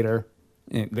Darth Vader,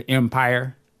 and the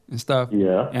Empire and stuff.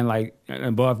 Yeah. And like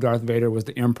above Darth Vader was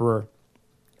the Emperor.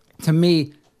 To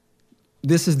me,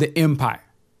 this is the Empire.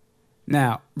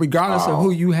 Now, regardless of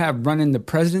who you have running the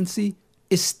presidency,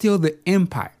 it's still the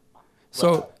Empire.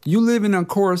 So you live in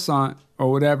Coruscant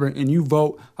or whatever, and you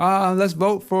vote. Let's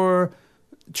vote for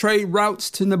trade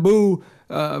routes to Naboo.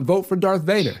 Vote for Darth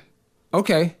Vader.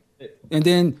 Okay. And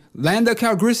then Lando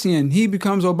Calrissian, he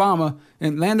becomes Obama,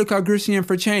 and Lando Calrissian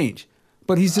for change.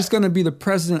 But he's just going to be the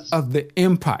president of the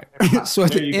empire. So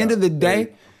at the end of the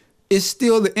day, it's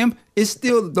still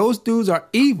those dudes are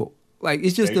evil. Like,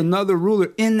 it's just another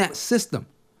ruler in that system.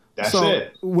 That's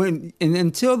it.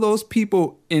 Until those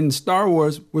people in Star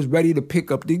Wars was ready to pick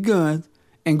up the guns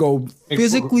and go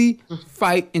physically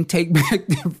fight and take back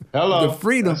the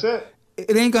freedom,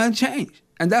 it ain't going to change.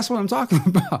 And that's what I'm talking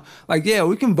about. Like, yeah,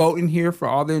 we can vote in here for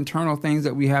all the internal things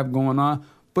that we have going on.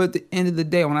 But at the end of the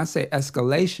day, when I say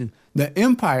escalation, the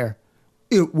empire,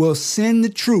 it will send the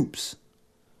troops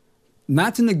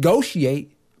not to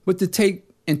negotiate, but to take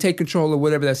control of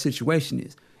whatever that situation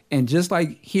is. And just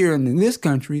like here in this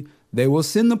country, they will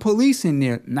send the police in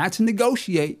there, not to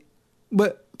negotiate,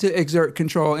 but to exert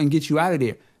control and get you out of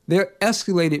there. They're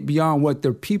escalated beyond what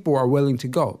their people are willing to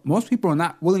go. Most people are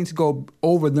not willing to go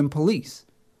over them police.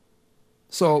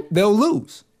 So they'll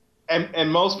lose.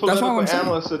 And most political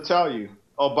analysts will tell you,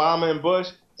 Obama and Bush,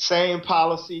 same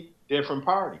policy, different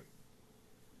party.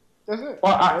 That's it.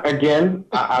 Well, I'll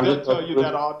tell you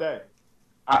that all day.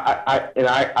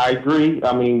 I agree.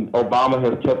 I mean, Obama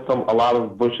has kept a lot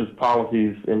of Bush's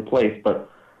policies in place,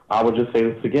 but I would just say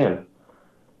this again.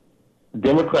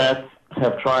 Democrats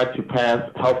have tried to pass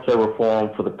healthcare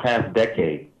reform for the past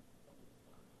decade.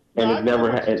 And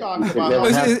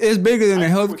it's bigger than the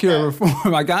healthcare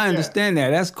reform. Like, I understand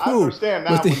that. That's cool. I understand that.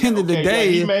 But at the end of the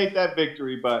day, he made that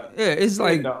victory, but it's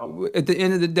like at the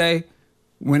end of the day,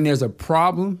 when there's a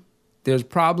problem, there's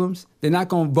problems. They're not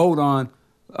going to vote on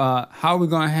how are we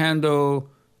going to handle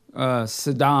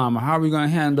Saddam, or how are we going to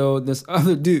handle this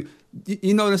other dude.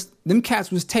 You know, them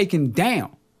cats was taken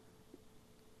down.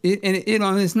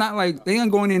 It's not like they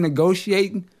ain't going in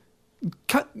negotiating.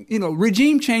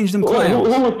 Regime changed them clowns.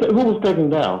 Who was taken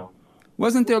down?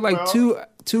 Wasn't there like two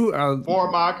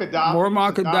Muammar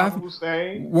Gaddafi,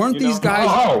 Hussein? Weren't these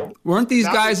guys? Weren't these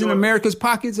guys in America's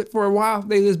pockets for a while?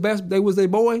 They was their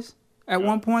boys at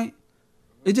one point.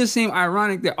 It just seemed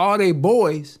ironic that all they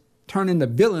boys turn into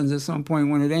villains at some point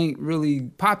when it ain't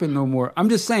really popping no more. I'm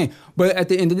just saying. But at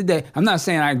the end of the day, I'm not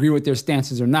saying I agree with their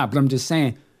stances or not. But I'm just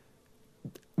saying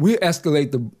we'll go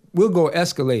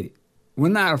escalate it. We're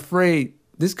not afraid.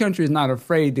 This country is not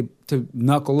afraid to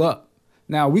knuckle up.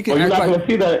 Now we can. Well, you're not going to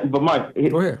see that, but Mike,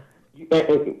 go ahead.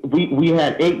 We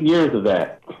had 8 years of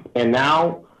that, and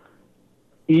now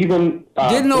even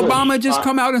didn't Obama just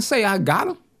come out and say, "I got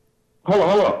him"? Hold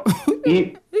on. At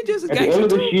the end of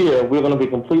this year, we're going to be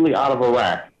completely out of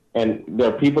Iraq, and there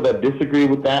are people that disagree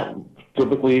with that.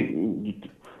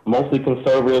 Typically, mostly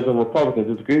conservatives and Republicans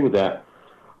disagree with that.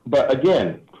 But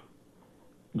again,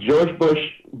 George Bush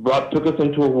took us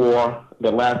into a war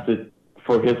that lasted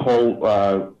for his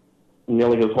whole,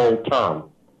 nearly his whole term,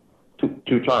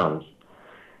 two terms.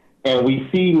 And we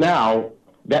see now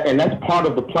that, and that's part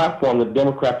of the platform that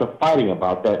Democrats are fighting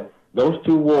about, that those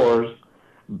two wars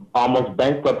almost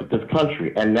bankrupted this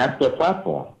country, and that's their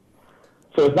platform.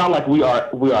 So it's not like we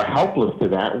are helpless to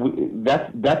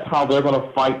that. That's how they're going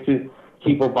to fight to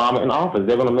keep Obama in office.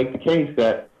 They're going to make the case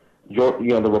that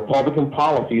the Republican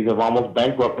policies have almost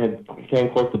came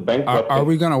close to bankruptcy. Are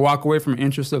we going to walk away from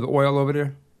interest of the oil over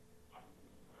there?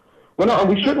 Well, no,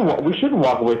 we shouldn't. We shouldn't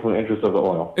walk away from the interest of the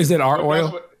oil. Is it our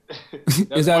oil?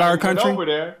 Is that our country? Over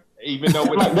there, even though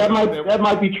that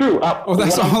might be true.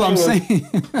 That's all I'm saying.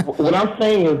 What I'm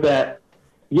saying is that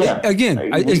Yeah.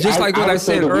 It's just like what I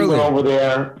said earlier. We went over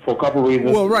there for a couple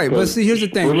reasons. Well, right, but see, here's the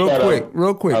thing,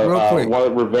 real quick.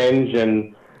 Wanted revenge,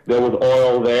 and there was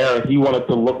oil there, and he wanted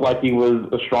to look like he was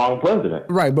a strong president.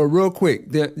 Right, but real quick,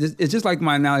 it's just like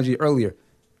my analogy earlier.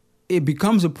 It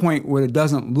becomes a point where it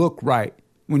doesn't look right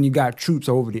when you got troops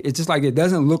over there. It's just like it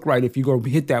doesn't look right if you go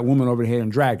hit that woman over the head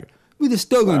and drag her. We're just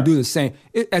still going to do the same.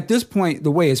 At this point,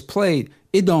 the way it's played,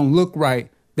 it don't look right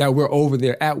that we're over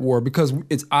there at war because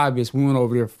it's obvious we went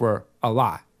over there for a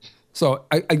lie. So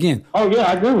again. Oh yeah,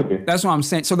 I agree with you. That's what I'm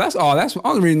saying. So that's all. That's the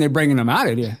only reason they're bringing them out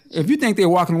of there. If you think they're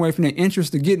walking away from their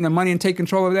interest of getting the money and take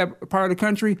control of that part of the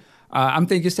country, I'm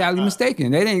thinking you're sadly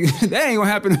mistaken. That ain't gonna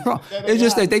happen at all. It's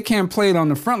just that they can't play it on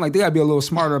the front. Like they gotta be a little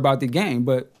smarter about the game.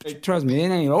 But trust me, it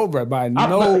ain't over by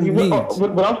no means.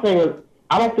 What I'm saying is,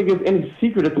 I don't think it's any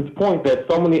secret at this point that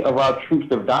so many of our troops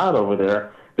have died over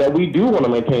there that we do want to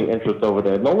maintain interest over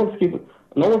there.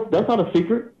 That's not a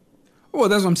secret. Well,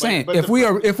 that's what I'm saying. If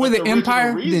we're the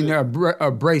empire, then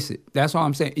embrace it. That's all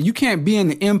I'm saying. You can't be in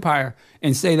the empire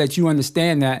and say that you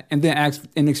understand that and then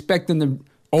expect them to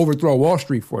overthrow Wall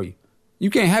Street for you. You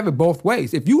can't have it both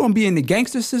ways. If you want to be in the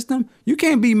gangster system, you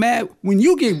can't be mad when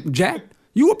you get jacked.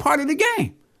 You were part of the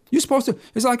game. You're supposed to.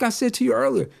 It's like I said to you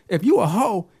earlier. If you a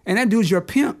hoe and that dude's your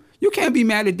pimp, you can't be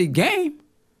mad at the game.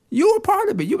 You were part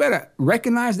of it. You better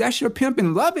recognize that's your pimp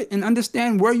and love it and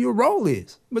understand where your role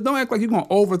is. But don't act like you're going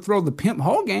to overthrow the pimp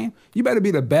hoe game. You better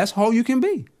be the best hoe you can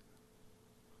be.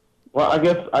 Well, I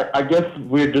guess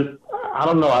we're just, I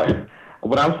don't know.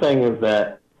 What I'm saying is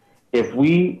that if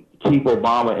we keep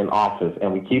Obama in office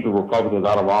and we keep the Republicans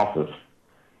out of office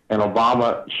and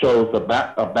Obama shows a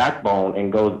backbone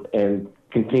and goes and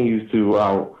continues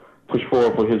to push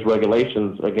forward for his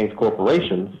regulations against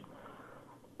corporations,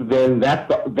 then that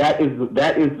is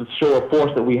the show of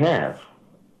force that we have.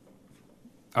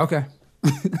 Okay.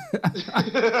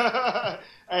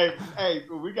 hey,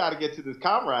 we got to get to this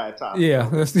comrade topic. Yeah.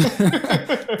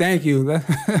 Thank you.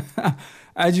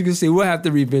 As you can see, we'll have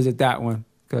to revisit that one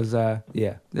because,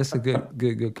 that's a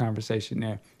good conversation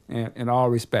there, and in all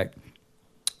respect.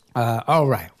 All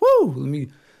right. Woo. Let me.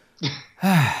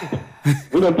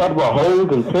 We're gonna talk about hoes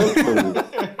and pimps and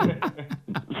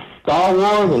Star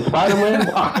Wars and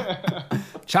Spider-Man.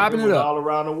 Chopping it up. All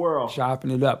around the world.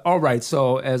 Chopping it up. All right.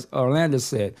 So as Orlando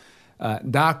said,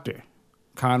 Dr.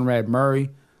 Conrad Murray,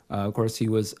 of course, he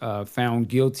was found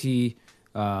guilty.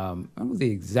 I don't know what the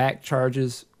exact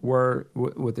charges were,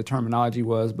 what the terminology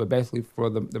was, but basically for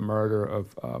the murder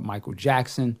of Michael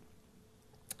Jackson.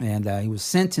 And he was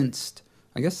sentenced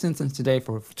today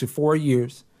to 4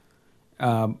 years.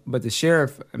 But the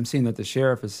sheriff, I'm seeing that the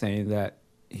sheriff is saying that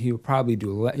he'll probably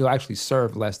he'll actually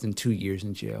serve less than 2 years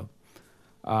in jail.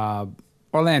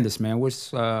 Orlandis, man,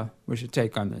 what's your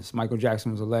take on this? Michael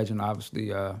Jackson was a legend,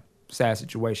 obviously, sad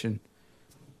situation.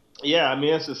 Yeah, I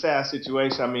mean, it's a sad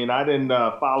situation. I mean, I didn't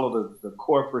follow the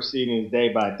court proceedings day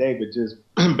by day, but just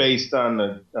based on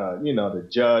the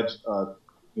judge,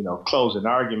 closing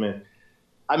argument.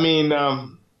 I mean,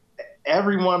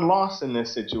 everyone lost in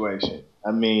this situation. I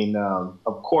mean,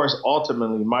 of course,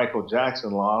 ultimately, Michael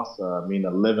Jackson lost. A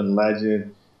living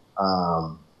legend,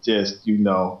 just,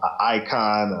 an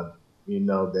icon,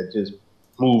 that just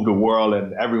moved the world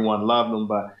and everyone loved him.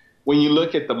 But when you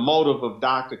look at the motive of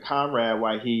Dr. Conrad,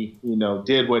 why he,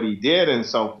 did what he did and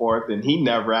so forth, and he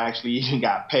never actually even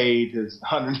got paid his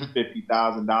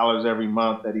 $150,000 every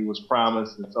month that he was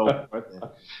promised and so forth.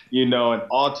 And, and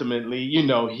ultimately,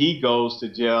 he goes to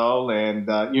jail and,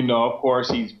 of course,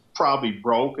 he's probably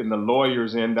broke and the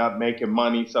lawyers end up making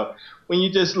money. So when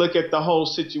you just look at the whole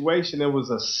situation, it was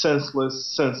a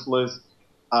senseless,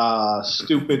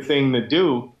 stupid thing to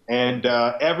do. And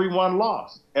everyone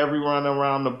lost, everyone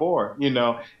around the board,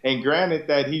 and granted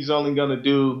that he's only going to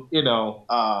do,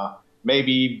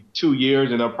 maybe 2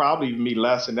 years, and it'll probably even be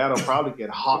less than that. He'll probably get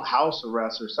house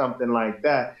arrest or something like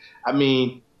that. I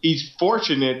mean, he's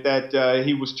fortunate that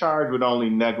he was charged with only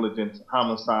negligent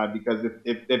homicide, because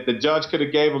if the judge could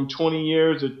have gave him 20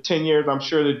 years or 10 years, I'm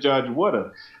sure the judge would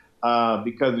have,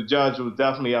 because the judge was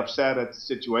definitely upset at the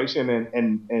situation.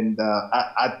 And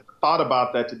I thought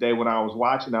about that today when I was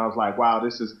watching. I was like, wow,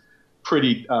 this is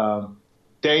pretty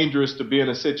dangerous to be in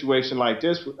a situation like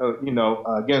this,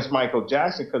 against Michael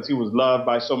Jackson, because he was loved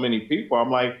by so many people. I'm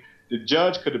like, the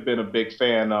judge could have been a big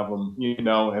fan of him,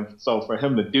 and so for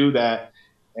him to do that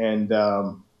and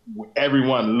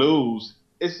everyone lose,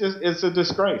 it's a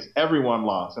disgrace. Everyone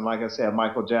lost. And like I said,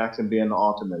 Michael Jackson being the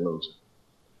ultimate loser.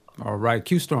 All right,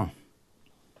 Q-Storm.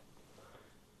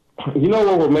 You know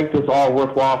what would make this all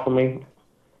worthwhile for me?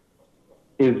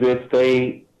 Is if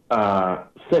they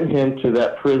sent him to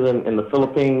that prison in the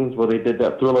Philippines where they did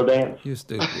that Thriller dance. You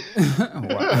stupid.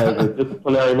 Wow. As a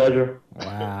disciplinary measure.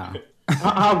 Wow.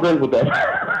 How great would that be?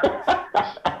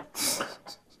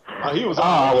 He was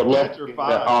I would love to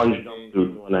that orange dude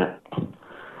doing that.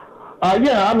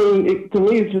 Yeah, I mean, to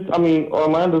me, it's just, I mean,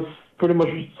 Orlando's pretty much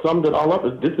summed it all up.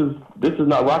 This is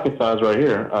not rocket science right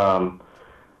here.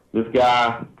 This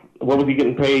guy, what was he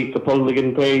getting paid? Supposedly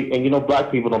getting paid, and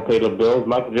black people don't pay their bills.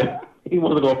 Michael Jackson, he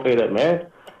wasn't gonna pay that, man.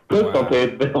 Prince don't pay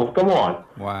his bills. Come on.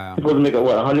 Wow. He's supposed to make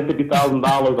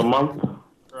 $150,000 a month.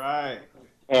 Right.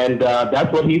 And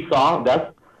that's what he saw.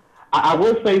 I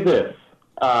will say this.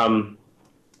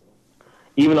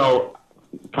 Even though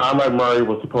Conrad Murray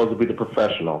was supposed to be the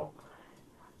professional,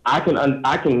 I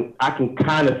can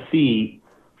kind of see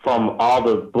from all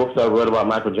the books I read about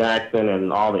Michael Jackson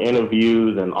and all the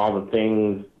interviews and all the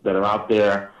things that are out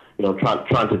there,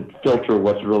 trying to filter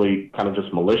what's really kind of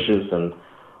just malicious and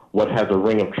what has a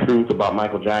ring of truth about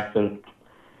Michael Jackson.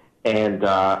 And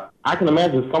I can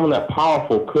imagine someone that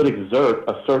powerful could exert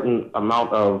a certain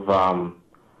amount of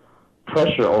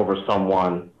pressure over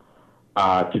someone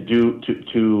to do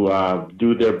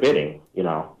their bidding,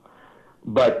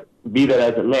 But be that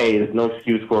as it may, there's no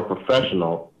excuse for a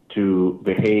professional to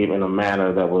behave in a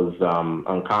manner that was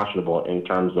unconscionable in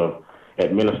terms of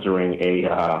administering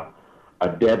a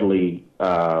deadly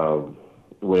substance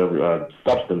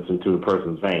into a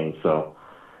person's veins. So,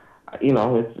 I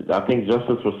think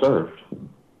justice was served.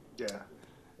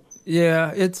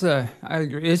 Yeah, I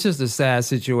agree. It's just a sad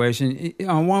situation.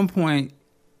 On one point,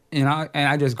 and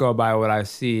I just go by what I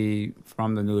see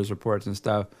from the news reports and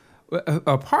stuff.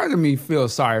 A part of me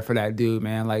feels sorry for that dude,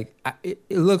 man. Like, it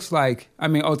looks like, I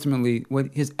mean, ultimately,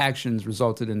 what his actions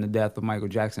resulted in the death of Michael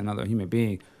Jackson, another human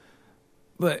being.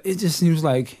 But it just seems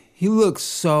like he looks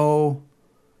so,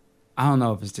 I don't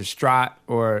know if it's distraught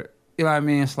or, you know what I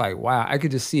mean? It's like, wow, I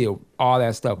could just see all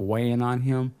that stuff weighing on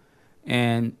him.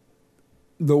 And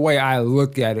the way I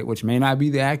look at it, which may not be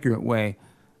the accurate way,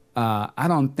 I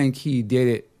don't think he did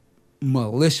it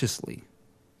maliciously.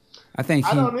 I think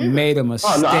he made a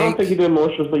mistake. Oh, no, I don't think he did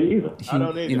maliciously either. I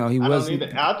don't either. He wasn't.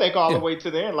 I think all the way to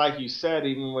the end, like you said,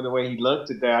 even with the way he looked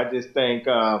at that, I just think,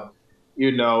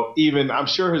 even I'm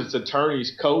sure his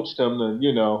attorneys coached him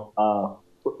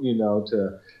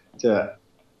to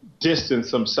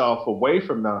distance himself away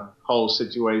from the whole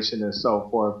situation and so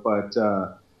forth. But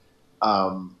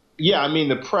I mean,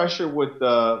 the pressure with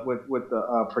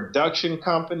the production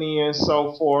company and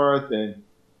so forth, and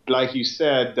like you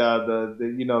said,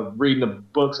 reading the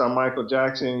books on Michael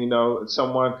Jackson,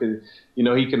 someone could,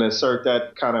 he can assert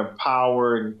that kind of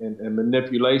power and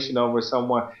manipulation over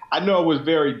someone. I know it was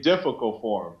very difficult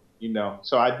for him,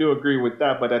 so I do agree with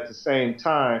that. But at the same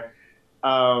time,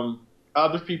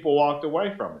 other people walked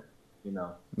away from it,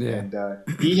 Yeah. and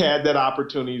he had that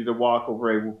opportunity to walk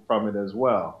away from it as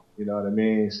well. You know what I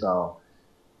mean? So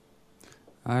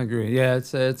I agree. Yeah,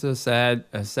 it's a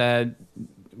sad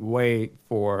way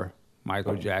for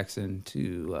Michael Jackson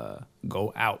to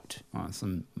go out on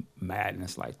some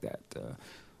madness like that.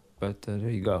 But there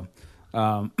you go.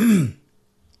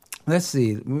 Let's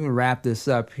see. We'll wrap this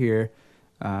up here.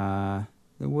 There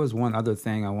was one other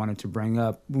thing I wanted to bring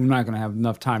up. We're not going to have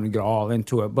enough time to get all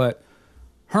into it, but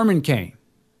Herman Cain.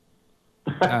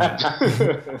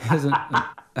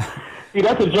 See,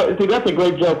 that's a joke. See, that's a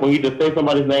great joke when you just say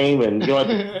somebody's name and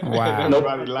wow.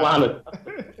 Nobody laughs.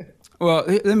 Well,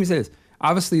 let me say this.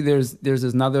 Obviously, there's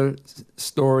another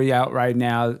story out right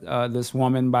now. This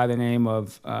woman by the name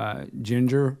of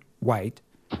Ginger White,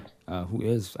 who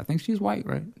is, I think she's white,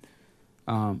 right?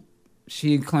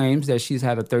 She claims that she's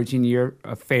had a 13-year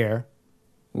affair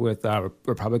with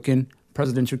Republican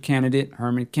presidential candidate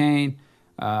Herman Cain.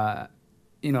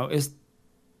 It's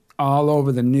all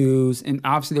over the news. And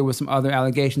obviously there were some other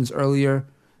allegations earlier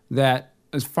that,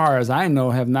 as far as I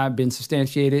know, have not been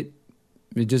substantiated.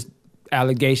 They're just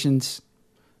allegations,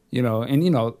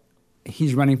 and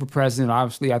he's running for president.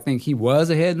 Obviously, I think he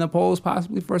was ahead in the polls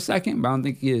possibly for a second, but I don't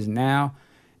think he is now.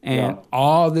 And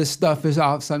all this stuff is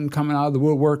all of a sudden coming out of the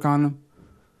woodwork on him.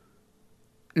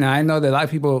 Now, I know that a lot of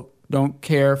people don't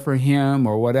care for him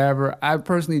or whatever. I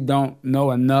personally don't know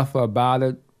enough about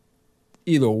it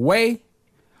either way.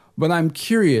 But I'm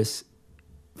curious,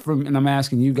 and I'm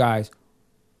asking you guys,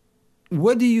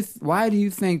 why do you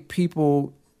think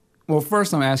people? Well,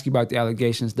 first I'm going to ask you about the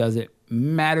allegations. Does it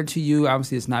matter to you?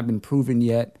 Obviously, it's not been proven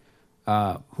yet.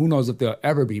 Who knows if they'll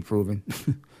ever be proven?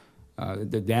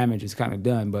 The damage is kind of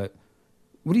done. But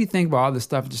what do you think about all this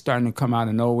stuff just starting to come out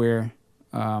of nowhere?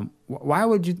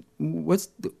 What's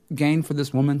the gain for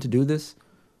this woman to do this?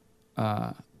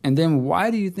 And then why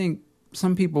do you think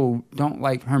some people don't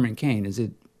like Herman Cain? Is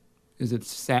it Is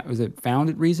it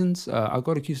founded reasons? I'll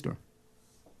go to Q-Store.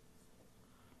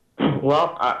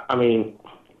 Well, I mean,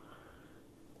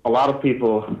 a lot of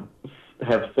people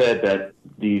have said that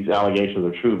these allegations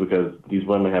are true because these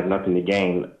women have nothing to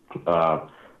gain.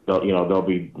 They'll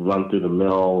be run through the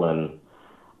mill, and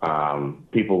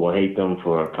people will hate them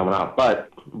for coming out. But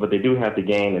what they do have to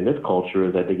gain in this culture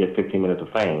is that they get 15 minutes of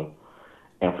fame.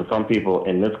 And for some people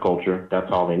in this culture,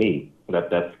 that's all they need.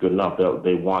 That's good enough.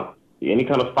 They want any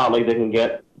kind of spotlight they can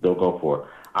get, they'll go for it.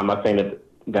 I'm not saying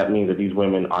that means that these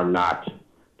women are not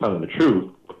telling the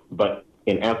truth, but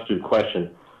in answer to the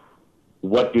question,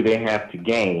 what do they have to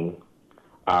gain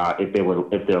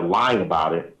if they're lying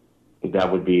about it?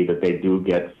 That would be that they do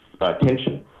get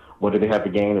attention. What do they have to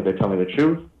gain if they're telling the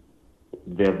truth?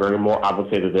 I would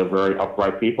say that they're very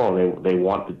upright people, and they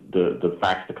want the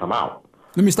facts to come out.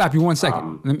 Let me stop you 1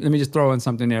 second. Let me just throw in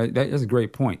something there. That's a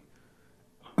great point.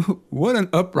 What an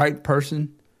upright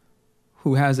person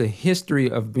who has a history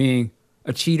of being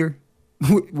a cheater.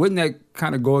 Wouldn't that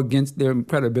kind of go against their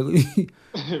credibility?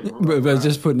 but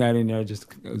just putting that in there, it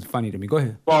was funny to me. Go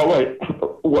ahead. Well, wait.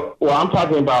 Well, I'm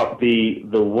talking about the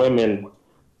women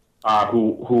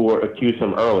who were accused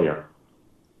him earlier.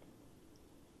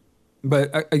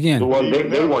 But again, they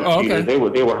weren't cheated. They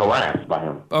were harassed by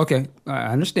him. Okay,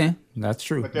 I understand. That's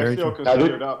true. But they're Very still true.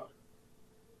 considered up.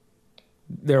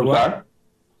 They're what? Sorry?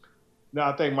 No,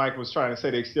 I think Mike was trying to say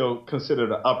they still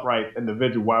considered an upright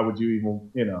individual. Why would you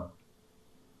even,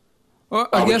 Well,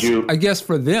 I guess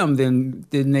for them, then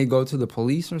didn't they go to the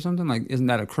police or something? Like, isn't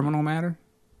that a criminal matter?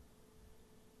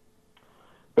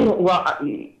 Well,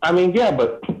 I mean, yeah,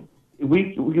 but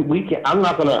we can. I'm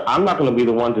not gonna be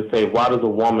the one to say why does a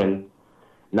woman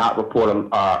not report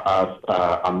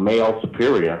a male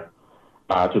superior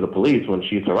to the police when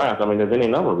she's harassed. I mean, there's any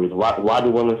number of reasons. Why do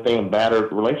women stay in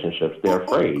battered relationships? They're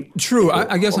afraid. True.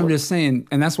 I guess I'm just saying,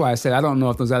 and that's why I said I don't know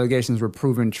if those allegations were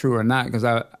proven true or not, because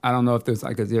I don't know if there's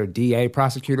is there a DA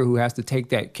prosecutor who has to take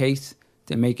that case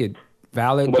to make it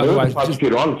valid? Well, there's a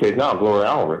prosecutor on the case now, Gloria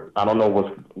Albert. I don't know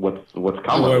what's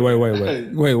coming.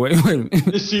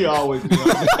 Wait. She always be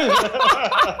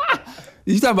on.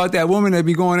 You talking about that woman that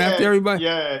be going after everybody?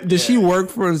 Yeah. Does she work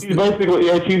for? She's basically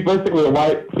a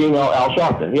white female Al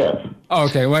Sharpton. Yes. Oh,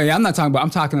 okay. Well, yeah, I'm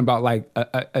talking about like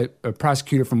a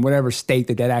prosecutor from whatever state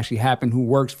that actually happened, who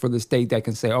works for the state that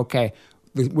can say, okay,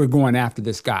 we're going after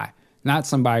this guy, not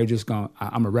somebody just going,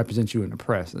 I'm gonna represent you in the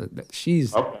press.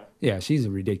 She's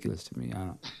ridiculous to me. I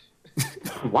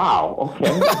don't. Wow.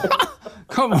 Okay.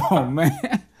 Come on,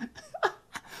 man.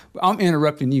 I'm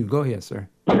interrupting you. Go ahead, sir.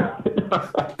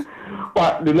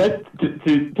 Well, to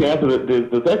answer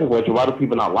the second question, why do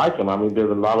people not like him? I mean, there's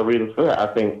a lot of reasons for that.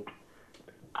 I think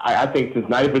since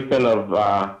 90% of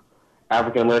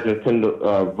African Americans tend to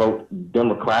vote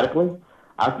democratically,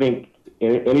 I think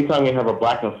anytime you have a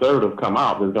black conservative come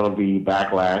out, there's going to be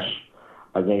backlash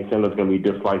against him. There's going to be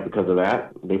dislike because of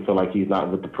that. They feel like he's not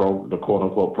with the quote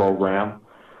unquote program.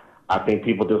 I think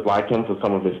people dislike him for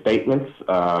some of his statements.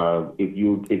 If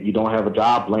you don't have a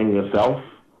job, blame yourself.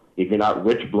 If you're not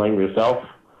rich, blame yourself.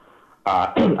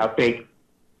 I think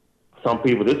some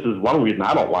people, this is one reason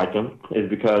I don't like him, is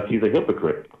because he's a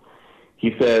hypocrite.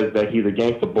 He says that he's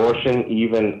against abortion,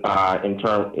 even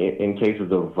in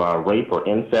cases of rape or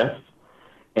incest.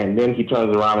 And then he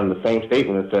turns around in the same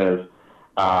statement and says,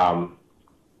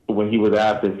 when he was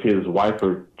asked if his wife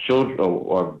or children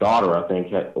or daughter, I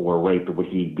think, were raped, would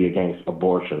he be against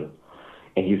abortion?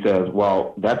 And he says,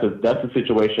 well, that's a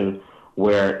situation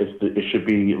where it should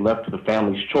be left to the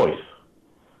family's choice.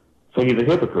 So he's a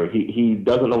hypocrite. He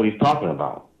doesn't know what he's talking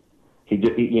about. He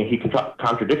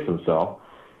contradicts himself.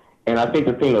 And I think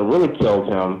the thing that really killed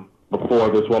him before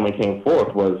this woman came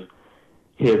forth was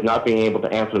his not being able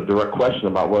to answer a direct question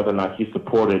about whether or not he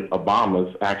supported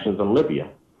Obama's actions in Libya.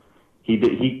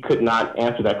 He could not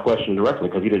answer that question directly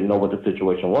because he didn't know what the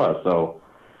situation was. So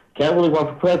can't really run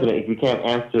for president if you can't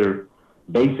answer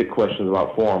basic questions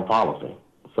about foreign policy.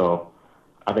 So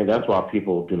I think that's why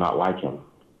people do not like him.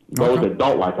 Those that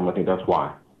don't like him, I think that's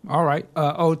why. All right.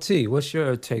 OT, what's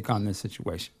your take on this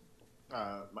situation?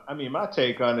 My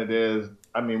take on it is,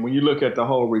 when you look at the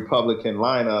whole Republican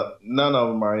lineup, none of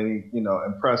them are any,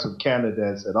 impressive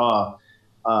candidates at all.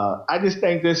 I just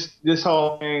think this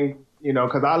whole thing,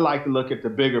 because I like to look at the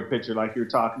bigger picture, like you're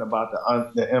talking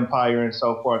about the empire and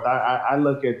so forth. I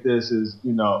look at this as,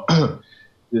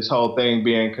 this whole thing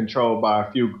being controlled by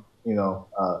a few,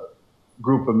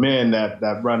 group of men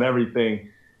that run everything.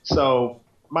 So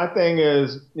my thing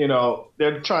is,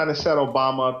 they're trying to set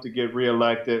Obama up to get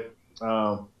reelected.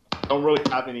 Don't really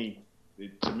have any,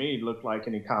 to me, look like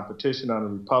any competition on the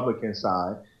Republican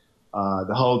side.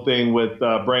 The whole thing with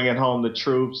bringing home the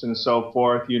troops and so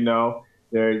forth, they're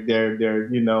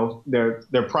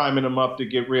priming him up to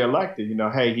get reelected.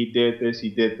 Hey, he did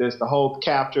this. The whole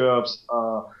capture of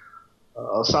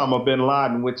Osama bin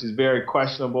Laden, which is very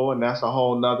questionable, and that's a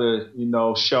whole nother,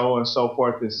 show and so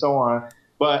forth and so on.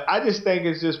 But I just think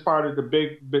it's just part of the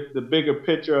bigger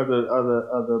picture of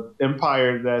the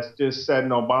empire that's just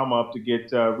setting Obama up to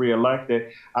get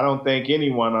reelected. I don't think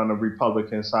anyone on the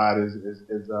Republican side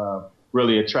is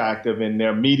really attractive, and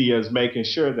their media is making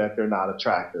sure that they're not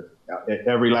attractive.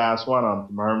 Every last one of them,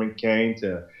 from Herman Cain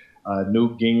to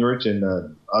Newt Gingrich and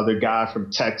the other guy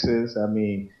from Texas. I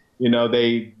mean,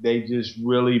 they just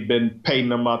really been painting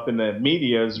them up in the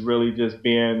media as really just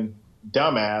being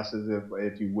dumbasses,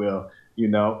 if you will.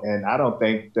 And I don't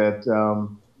think that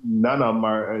none of them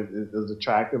are as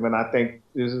attractive. And I think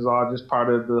this is all just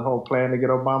part of the whole plan to get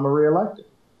Obama reelected.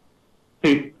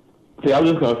 See, I was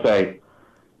just going to say,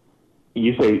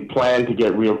 you say plan to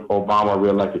get Obama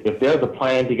reelected. If there's a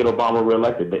plan to get Obama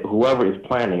reelected, whoever is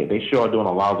planning it, they sure are doing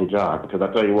a lousy job. Because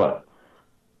I tell you what,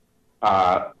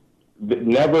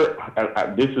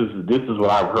 this is what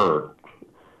I've heard.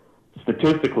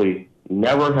 Statistically,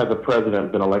 never has a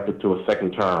president been elected to a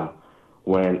second term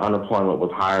when unemployment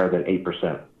was higher than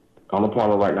 8%.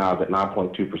 Unemployment right now is at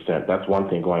 9.2%. That's one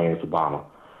thing going against Obama.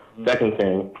 Mm-hmm. Second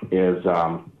thing is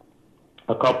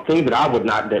a couple things that I would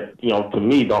not, that, to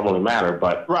me don't really matter,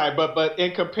 but. Right, but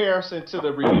in comparison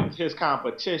to his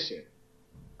competition,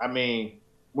 I mean,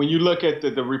 when you look at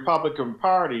the Republican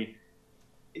Party,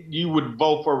 you would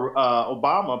vote for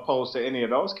Obama opposed to any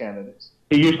of those candidates.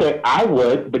 You say I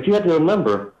would, but you have to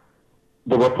remember,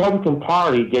 the Republican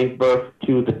Party gave birth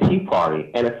to the Tea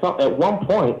Party, and at one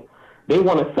point they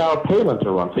wanted Sarah Palin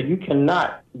to run. So you can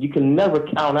never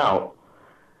count out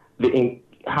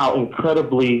how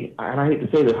incredibly, and I hate to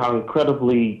say this, how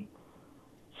incredibly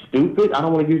stupid, I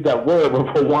don't want to use that word,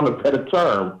 but for want of a better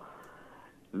term,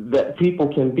 that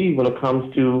people can be when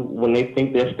they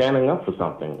think they're standing up for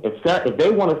something. If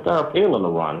they wanted Sarah Palin to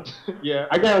run, yeah,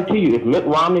 I guarantee you, if Mitt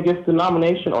Romney gets the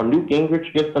nomination or Newt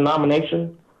Gingrich gets the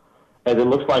nomination, as it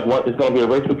looks like what is going to be a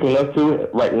race between us two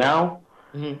right now,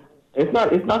 mm-hmm. it's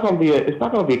not going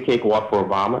to be a cakewalk for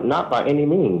Obama, not by any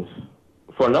means.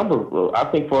 For a number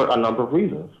of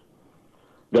reasons.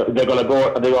 They're going to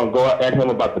go at him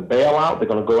about the bailout. They're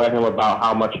going to go at him about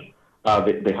how much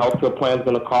the health care plan is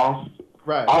going to cost.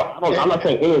 Right. I'm not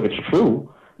saying any of it's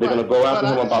true. They're going to go after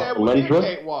him about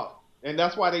Solyndra. And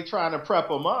that's why they're trying to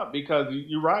prep him up, because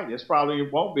you're right.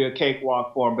 It won't be a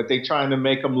cakewalk for him, but they're trying to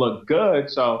make him look good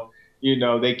so,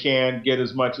 they can get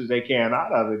as much as they can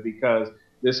out of it, because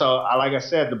this, like I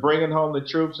said, the bringing home the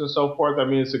troops and so forth, I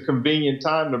mean, it's a convenient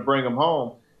time to bring them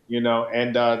home,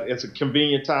 and it's a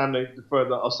convenient time for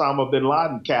the Osama bin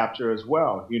Laden capture as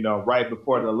well, right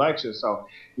before the election. So,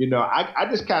 I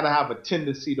just kind of have a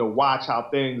tendency to watch how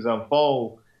things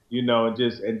unfold, and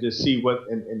just see what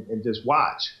and just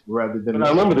watch rather than. And I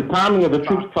remember the timing of the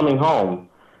troops coming home.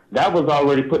 That was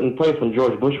already put in place when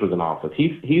George Bush was in office.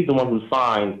 He's the one who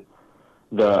signed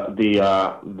the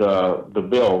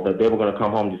bill that they were going to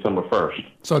come home December 1st.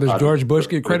 So does George Bush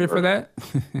get credit for that?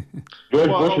 George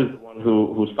Bush is the one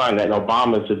who signed that, and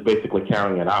Obama is just basically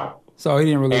carrying it out. So he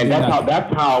didn't really. And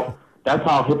that's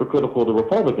how hypocritical the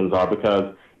Republicans are,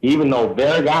 because even though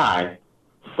their guy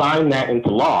signed that into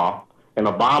law and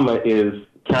Obama is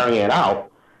carrying it out,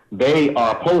 they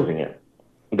are opposing it.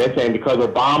 They're saying because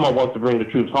Obama wants to bring the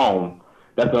troops home,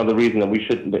 that's another reason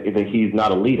that he's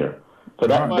not a leader. So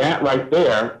that right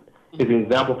there is an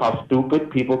example of how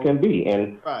stupid people can be,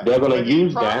 and they're going to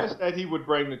use that. He promised that he would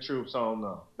bring the troops home,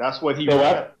 though. That's what he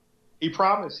wanted. He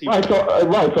promised. So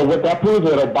what that proves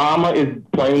is that Obama is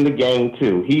playing the game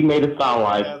too. He made it sound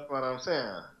like. That's what I'm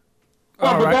saying.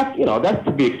 Well, but that's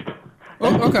to be expected.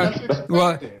 Okay.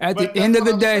 Well, at the end of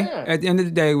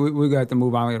the day, we got to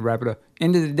move on and wrap it up.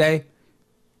 End of the day,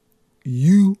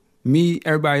 you, me,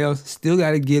 everybody else still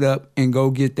got to get up and go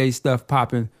get their stuff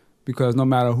popping, because no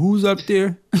matter who's up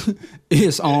there,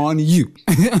 it's on you.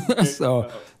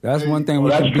 So that's one thing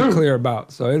we can be clear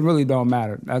about. So it really don't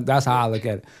matter. That's how I look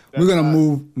at it. We're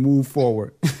gonna move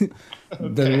forward.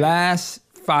 The last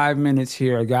 5 minutes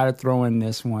here, I got to throw in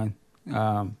this one,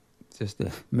 just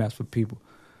to mess with people.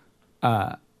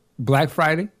 Black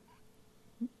Friday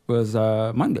was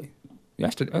Monday.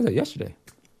 Yesterday.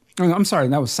 I'm sorry,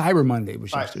 that was Cyber Monday.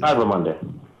 Was yesterday. Cyber Monday.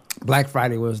 Black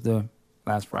Friday was the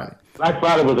last Friday. Black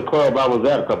Friday was the club I was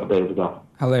at a couple days ago.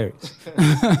 Hilarious.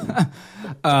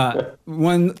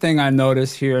 One thing I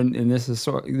noticed here, and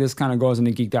this kind of goes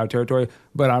into geeked out territory,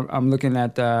 but I'm looking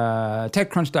at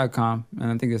TechCrunch.com,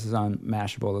 and I think this is on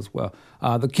Mashable as well.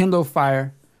 The Kindle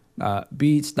Fire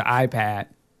beats the iPad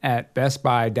at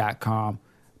bestbuy.com,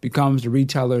 becomes the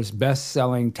retailer's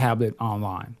best-selling tablet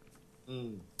online.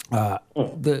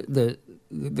 The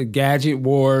gadget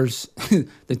wars,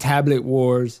 the tablet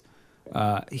wars,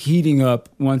 heating up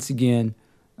once again.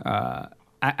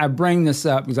 I bring this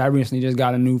up because I recently just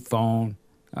got a new phone,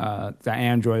 the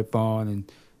Android phone,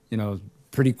 and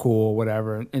pretty cool,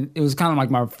 whatever. And it was kind of like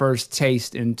my first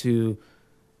taste into.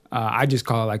 I just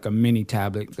call it like a mini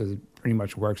tablet because it pretty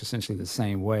much works essentially the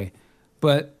same way.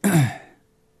 But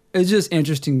it's just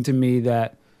interesting to me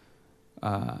that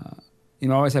I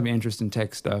always have an interest in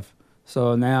tech stuff.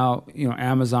 So now,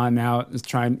 Amazon now is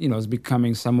trying, is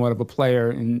becoming somewhat of a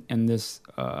player in this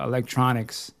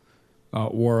electronics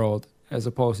world as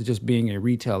opposed to just being a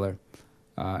retailer.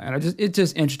 And it's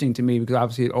just interesting to me because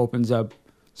obviously it opens up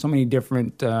so many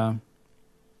different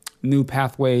new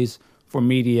pathways for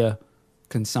media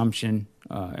consumption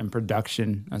and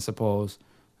production, I suppose,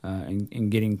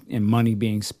 and money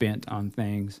being spent on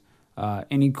things.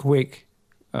 Any quick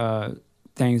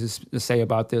things to say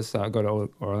about this? Go to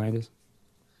Orlandis.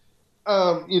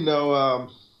 I'm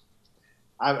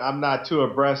not too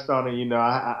abreast on it.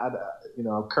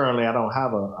 Currently I don't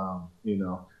have a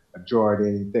drawer or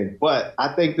anything, but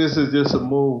I think this is just a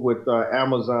move with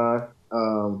Amazon.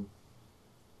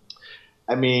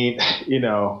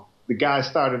 The guy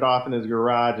started off in his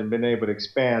garage and been able to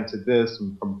expand to this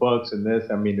from books and this.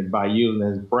 By using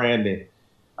his branding,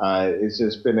 it's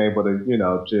just been able to,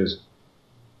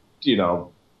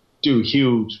 do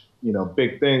huge,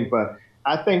 big things. But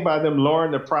I think by them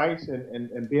lowering the price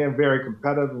and being very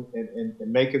competitive and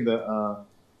making the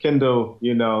Kindle,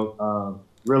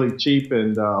 really cheap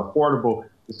and affordable,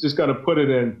 it's just going to put it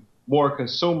in more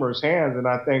consumers' hands. And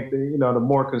I think the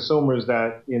more consumers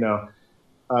that,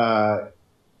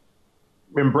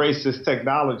 embrace this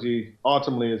technology,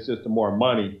 ultimately it's just the more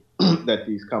money that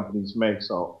these companies make.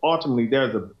 So ultimately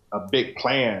there's a big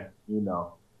plan,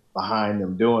 behind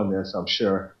them doing this, I'm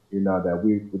sure,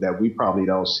 that we probably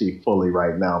don't see fully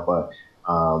right now. But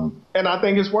and I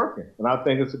think it's working, and I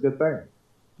think it's a good thing.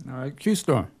 All right,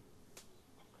 Q-Storm.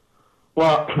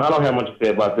 Well, I don't have much to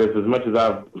say about this. As much as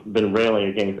I've been railing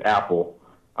against Apple,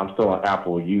 I'm still an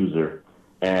Apple user.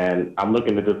 And I'm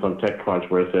looking at this on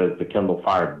TechCrunch where it says the Kindle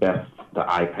Fire bests the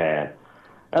iPad.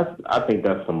 I think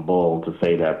that's some bull to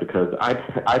say that because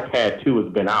iPad 2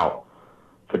 has been out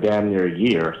for damn near a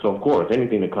year. So, of course,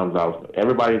 anything that comes out,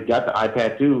 everybody's got the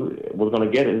iPad 2, was going to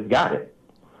get it, has got it.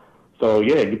 So,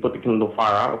 yeah, you put the Kindle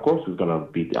Fire out, of course it's going to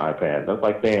beat the iPad. That's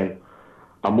like saying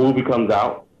a movie comes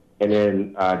out and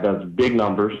then does big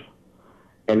numbers,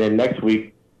 and then next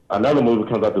week another movie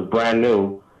comes out that's brand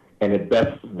new, and it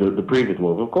bests the previous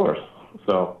movie, of course.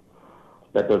 So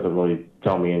that doesn't really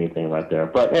tell me anything right there.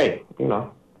 But, hey,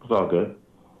 it's all good.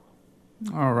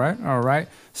 All right.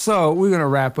 So we're going to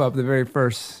wrap up the very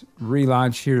first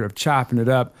relaunch here of Chopping It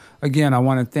Up. Again, I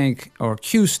want to thank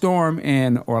Q-Storm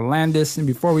and Orlandis. And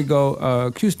before we go,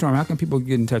 Q-Storm, how can people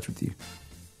get in touch with you?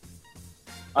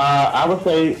 I would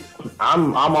say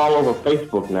I'm all over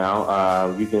Facebook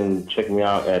now. You can check me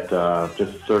out at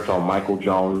just search on Michael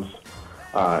Jones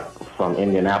from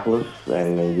Indianapolis,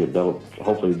 and then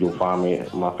hopefully you'll find me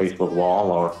at my Facebook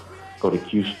wall, or go to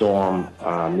Q-Storm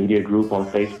Media Group on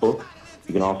Facebook.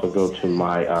 You can also go to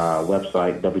my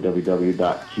website,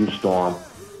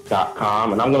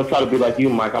 www.qstorm.com. And I'm going to try to be like you,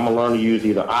 Mike. I'm going to learn to use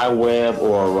either iWeb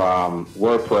or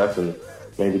WordPress, and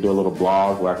maybe do a little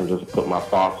blog where I can just put my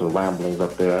thoughts and ramblings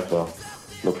up there. So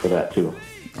look for that, too.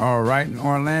 All right. And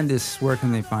Orlandis, where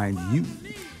can they find you?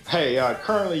 Hey,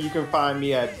 currently you can find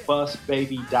me at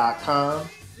busbaby.com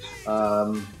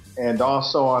and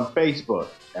also on Facebook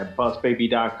at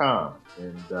busbaby.com.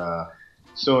 And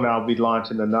soon I'll be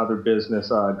launching another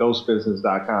business,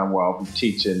 ghostbusiness.com, where I'll be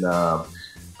teaching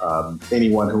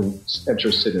anyone who's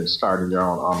interested in starting their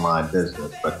own online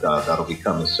business. But that'll be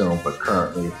coming soon. But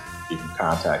currently, you can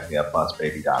contact me at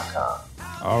busbaby.com.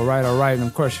 All right. And,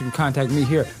 of course, you can contact me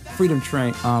here,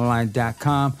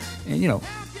 freedomtrainonline.com. And,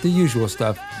 the usual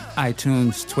stuff,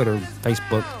 iTunes, Twitter,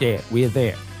 Facebook. Yeah, we're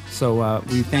there. So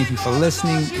we thank you for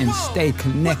listening and stay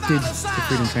connected to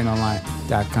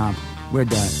freedomtrainonline.com. We're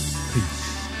done. Peace.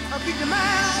 Keep your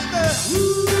mind up.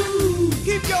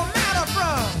 Keep your man up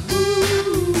front.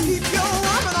 Keep your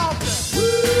woman off the.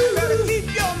 Better keep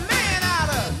your man out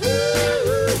of.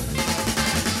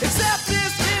 Accept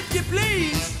this if you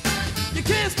please. You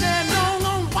can't stand long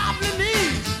on wobbling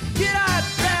knees. Get out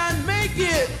there and make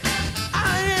it.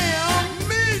 I am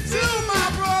me too, my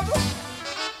brother.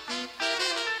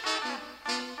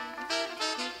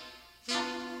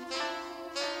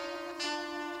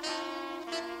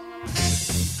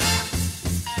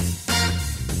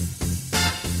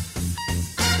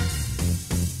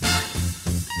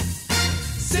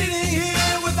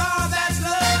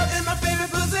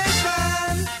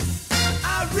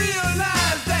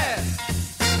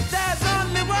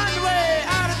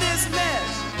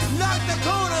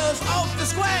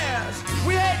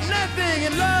 thing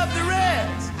and love the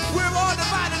rest. We're all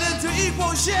divided into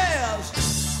equal shares.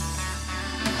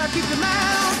 Now keep your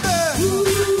mind on the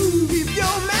keep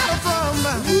your matter from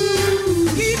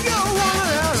keep your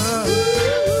woman.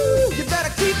 You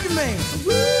better keep your man.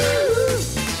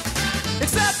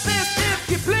 Accept this if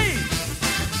you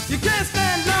please. You can't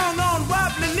stand long on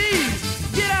wobbly knees.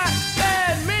 Get out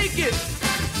and make it.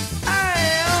 I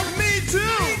am me too.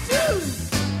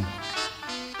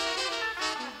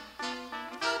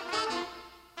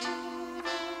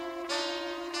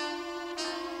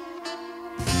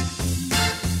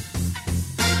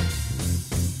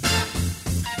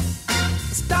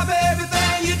 Stop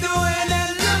everything you're doing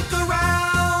and look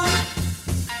around.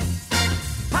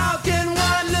 How can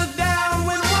one look down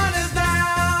when one is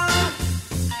down?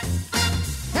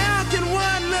 How can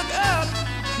one look up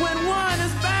when one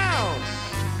is bound?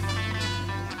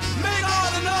 Make all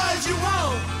the noise you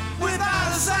want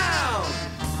without a sound.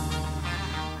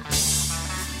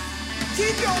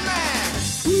 Keep your man.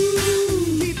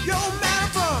 Keep your man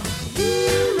from.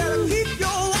 Better keep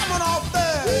your woman off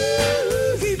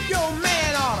there. Keep your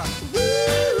man on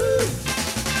her.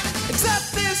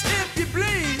 Accept this if you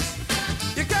please.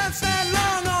 You can't stand long.